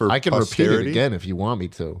time sense? just for I can posterity? repeat it again if you want me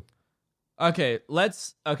to. Okay,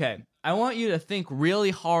 I want you to think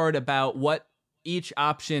really hard about what each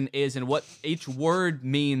option is and what each word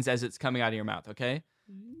means as it's coming out of your mouth, okay?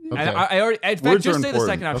 Okay. And I already, in fact, Words just are say the important.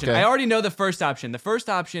 second option. Okay. I already know the first option. The first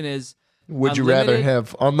option is Would you rather unlimited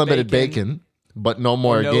have unlimited bacon, but no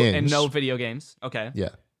more games? and no video games. Okay. Yeah.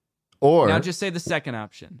 Or Now just say the second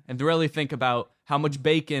option and really think about how much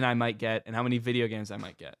bacon I might get and how many video games I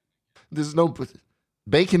might get. there's no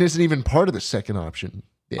bacon isn't even part of the second option,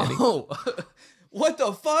 Danny. Oh, what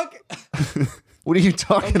the fuck? What are you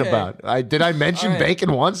talking Okay. about? Did I mention All right.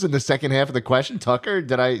 bacon once in the second half of the question, Tucker?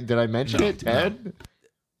 Did I mention it, Ted?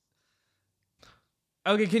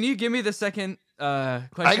 Okay, can you give me the second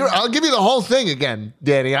question? I'll give you the whole thing again,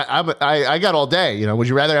 Danny. I got all day. You know, would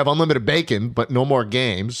you rather have unlimited bacon but no more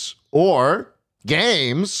games, or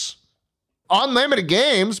games, unlimited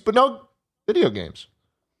games but no video games?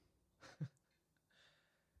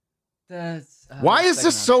 That's, Why is second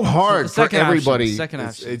this so option. hard The for second option, everybody? Second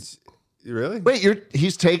option. It's really? Wait,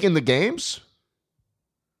 he's taking the games?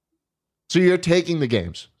 So you're taking the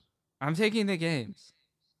games. I'm taking the games.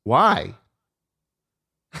 Why?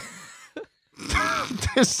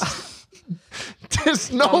 there's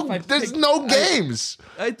if I picked- no games.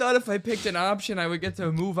 I thought if I picked an option, I would get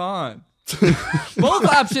to move on. Both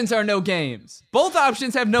options are no games. Both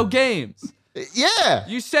options have no games. Yeah.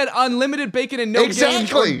 You said unlimited bacon and no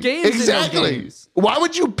Exactly. games. Or games exactly. And no games. Why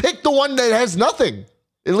would you pick the one that has nothing?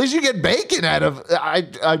 At least you get bacon out of.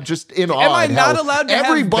 I'm just in awe. Am I at not how allowed to have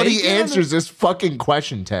everybody bacon? answers this fucking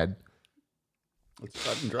question, Ted. It's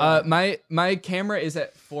cut and dry. My camera is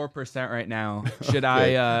at 4% right now. Should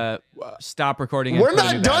I stop recording? And We're put a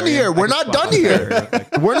not new done battery in? here. We're not done here.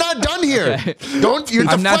 We're not done here. Okay. Don't you're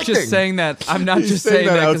I'm not deflecting. just saying that. I'm not He's just saying saying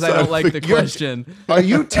that that because I outside don't of like the- the question. Are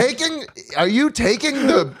you taking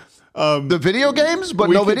the video games but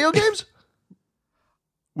we no can- video games?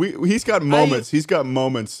 He's got moments. He's got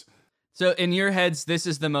moments. So in your heads, this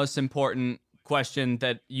is the most important question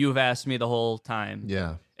that you've asked me the whole time.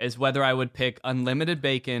 Yeah. Is whether I would pick unlimited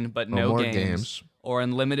bacon but No no more games, games. or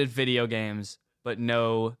unlimited video games but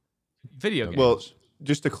no video games. Well,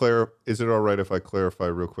 just to clarify, is it all right if I clarify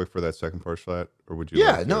real quick for that second part, Schlatt? Or would you?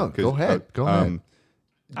 Yeah, like to? no, 'Cause, go ahead. Go ahead.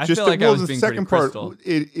 I just feel the, like I well, was the being second pretty part.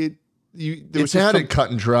 crystal. There It was sounded cut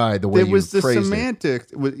and dry the way There was you the phrased it. semantic.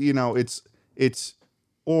 You know, it's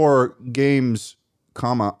or games,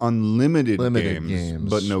 comma unlimited Limited games,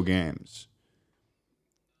 but no games.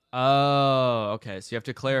 Oh, okay. So you have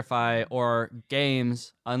to clarify, or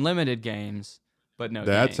games, unlimited games, but no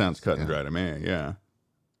That games. sounds cut and dry to me. Yeah,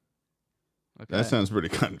 Okay. that sounds pretty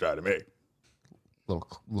cut and dry to me. Little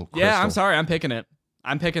Yeah, I'm crystal. sorry. I'm picking it.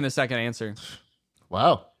 I'm picking the second answer.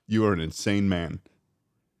 Wow. You are an insane man.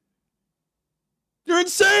 You're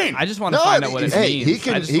insane. I just want to No, find out what it hey, means. he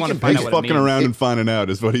can- I just he want to can find He's out what it fucking means. around and finding out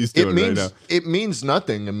is what he's It doing right now. means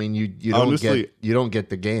nothing. I mean, you Honestly, don't get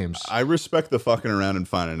the games. I respect the fucking around and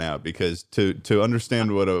finding out, because to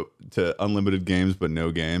understand what to unlimited games but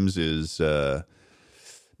no games is that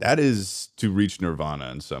is to reach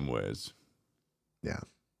nirvana in some ways. Yeah.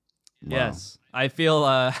 Wow. Yes, I feel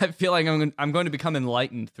like I'm going to become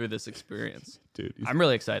enlightened through this experience. Dude. I'm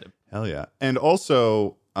really excited. Hell yeah. And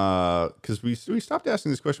also, because we stopped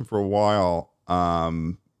asking this question for a while,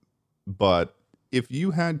 but if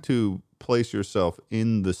you had to place yourself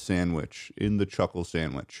in the sandwich, in the chuckle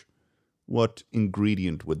sandwich, what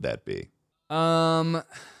ingredient would that be?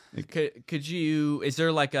 Could you? Is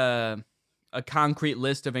there like a concrete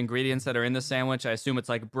list of ingredients that are in the sandwich? I assume it's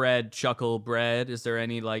like bread, chuckle bread. Is there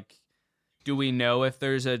any like? Do we know if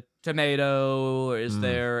there's a tomato or is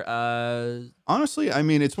there Honestly, I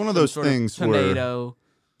mean, it's one of those things where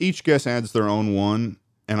each guest adds their own one,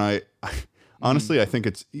 and I honestly I think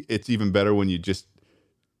it's even better when you just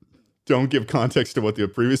don't give context to what the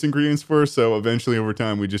previous ingredients were. So eventually, over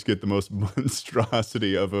time, we just get the most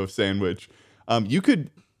monstrosity of a sandwich. You could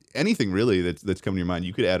anything really that's coming to your mind.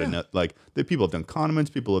 You could add like the people have done condiments.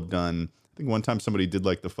 People have done. I think one time somebody did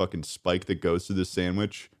like the fucking spike that goes to the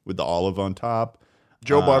sandwich with the olive on top.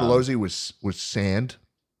 Joe Bartolozzi was sand.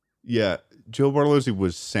 Yeah, Joe Bartolozzi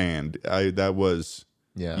was sand. That was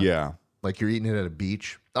yeah. Like you're eating it at a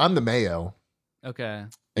beach. I'm the mayo. Okay.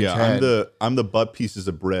 Yeah, I'm the butt pieces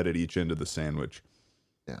of bread at each end of the sandwich.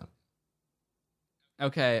 Yeah.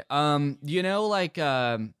 Okay. You know, like,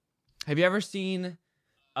 have you ever seen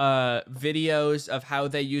videos of how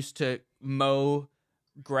they used to mow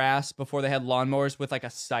grass before they had lawnmowers with like a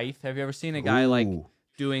scythe? Have you ever seen a guy like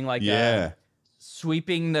doing like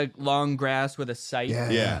sweeping the long grass with a scythe?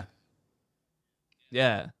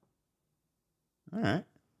 Yeah. All right.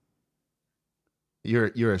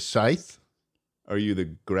 You're a scythe? Are you the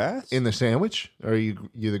grass in the sandwich? Or are you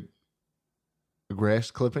the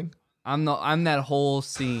grass clipping? I'm that whole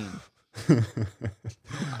scene.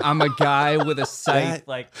 I'm a guy with a scythe,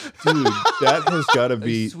 dude, that has got to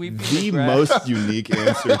be the most unique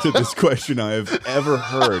answer to this question I have ever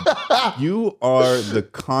heard. You are the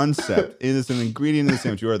concept. It is an ingredient in the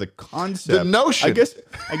sandwich. You are the concept. The notion. I guess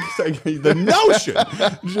the notion,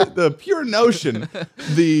 the pure notion,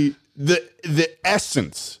 the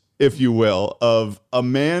essence, if you will, of a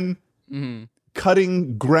man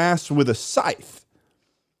cutting grass with a scythe.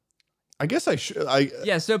 I guess I should.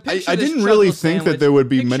 So I didn't really think that there would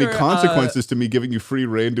be many consequences to me giving you free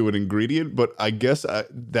reign to an ingredient, but I guess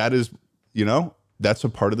that is, that's a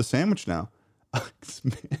part of the sandwich now.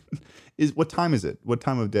 What time is it? What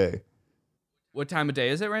time of day? What time of day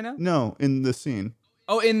is it right now? No, in the scene.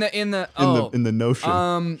 Oh, in the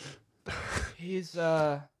notion. He's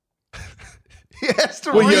He has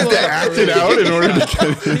to. Well, you have to act it out in order to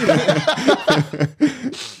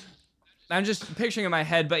get. I'm just picturing in my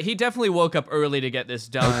head, but he definitely woke up early to get this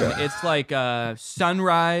done. Okay. It's like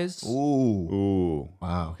sunrise. Ooh.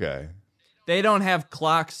 Wow. Okay. They don't have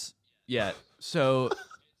clocks yet, so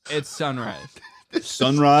it's sunrise.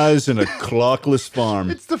 Sunrise in a clockless farm.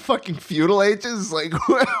 It's the fucking feudal ages. Like,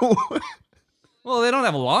 well, they don't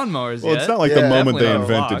have lawnmowers yet. Well, it's not like the moment they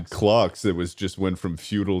invented clocks, it went from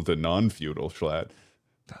feudal to non-feudal, Schlatt.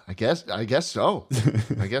 I guess so.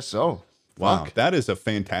 I guess so. Wow, that is a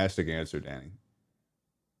fantastic answer, Danny.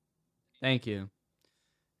 Thank you.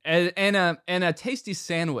 And a tasty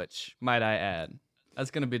sandwich, might I add. That's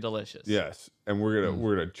gonna be delicious. Yes, and we're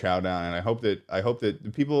gonna chow down, and I hope that the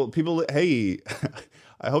people hey,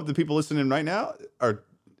 I hope the people listening right now are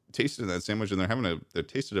tasting that sandwich and they're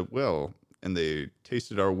tasted it well, and they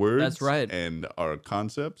tasted our words. That's right. And our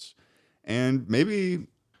concepts, and maybe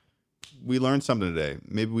we learned something today.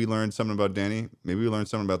 Maybe we learned something about Danny. Maybe we learned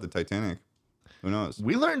something about the Titanic. Who knows?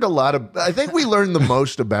 We learned a lot of. I think we learned the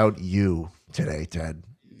most about you today, Ted.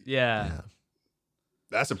 Yeah.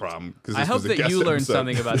 That's a problem. I hope that you learned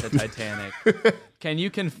something about the Titanic. Can you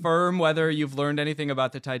confirm whether you've learned anything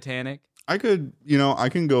about the Titanic? I can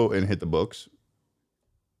go and hit the books.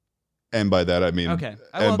 And by that I mean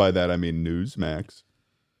Newsmax.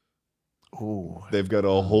 Ooh. They've got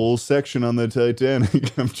a whole section on the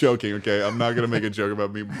Titanic. I'm joking, okay? I'm not going to make a joke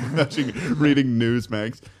about me reading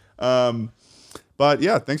Newsmax. But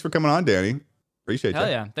yeah, thanks for coming on, Danny. Appreciate that. Hell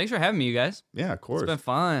yeah. Thanks for having me, you guys. Yeah, of course. It's been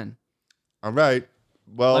fun. All right.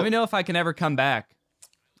 Well, let me know if I can ever come back.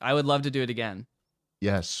 I would love to do it again.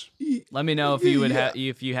 Yes. Let me know if you would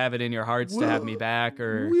if you have it in your hearts to have me back,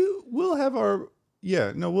 or we'll have our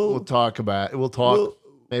we'll talk about it.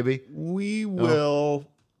 Maybe we will.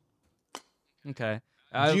 Okay.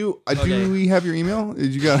 Do we have your email?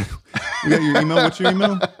 We got your email? What's your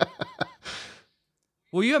email?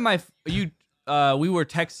 Well, you have we were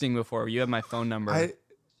texting before. You have my phone number.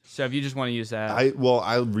 So if you just want to use that. I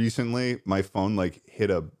recently my phone hit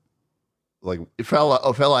a it fell out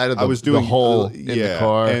of the hole in the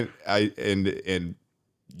car. And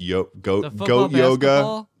goat yoga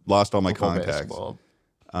basketball? Lost all my Football, contacts. basketball.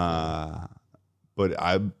 But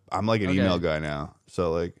I'm like an email guy now.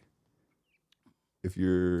 So if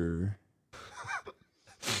you're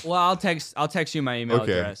well, I'll text you my email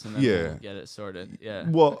address and then we'll get it sorted. Yeah.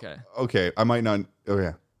 Well, okay. I might not. Oh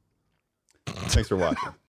yeah. Thanks for watching.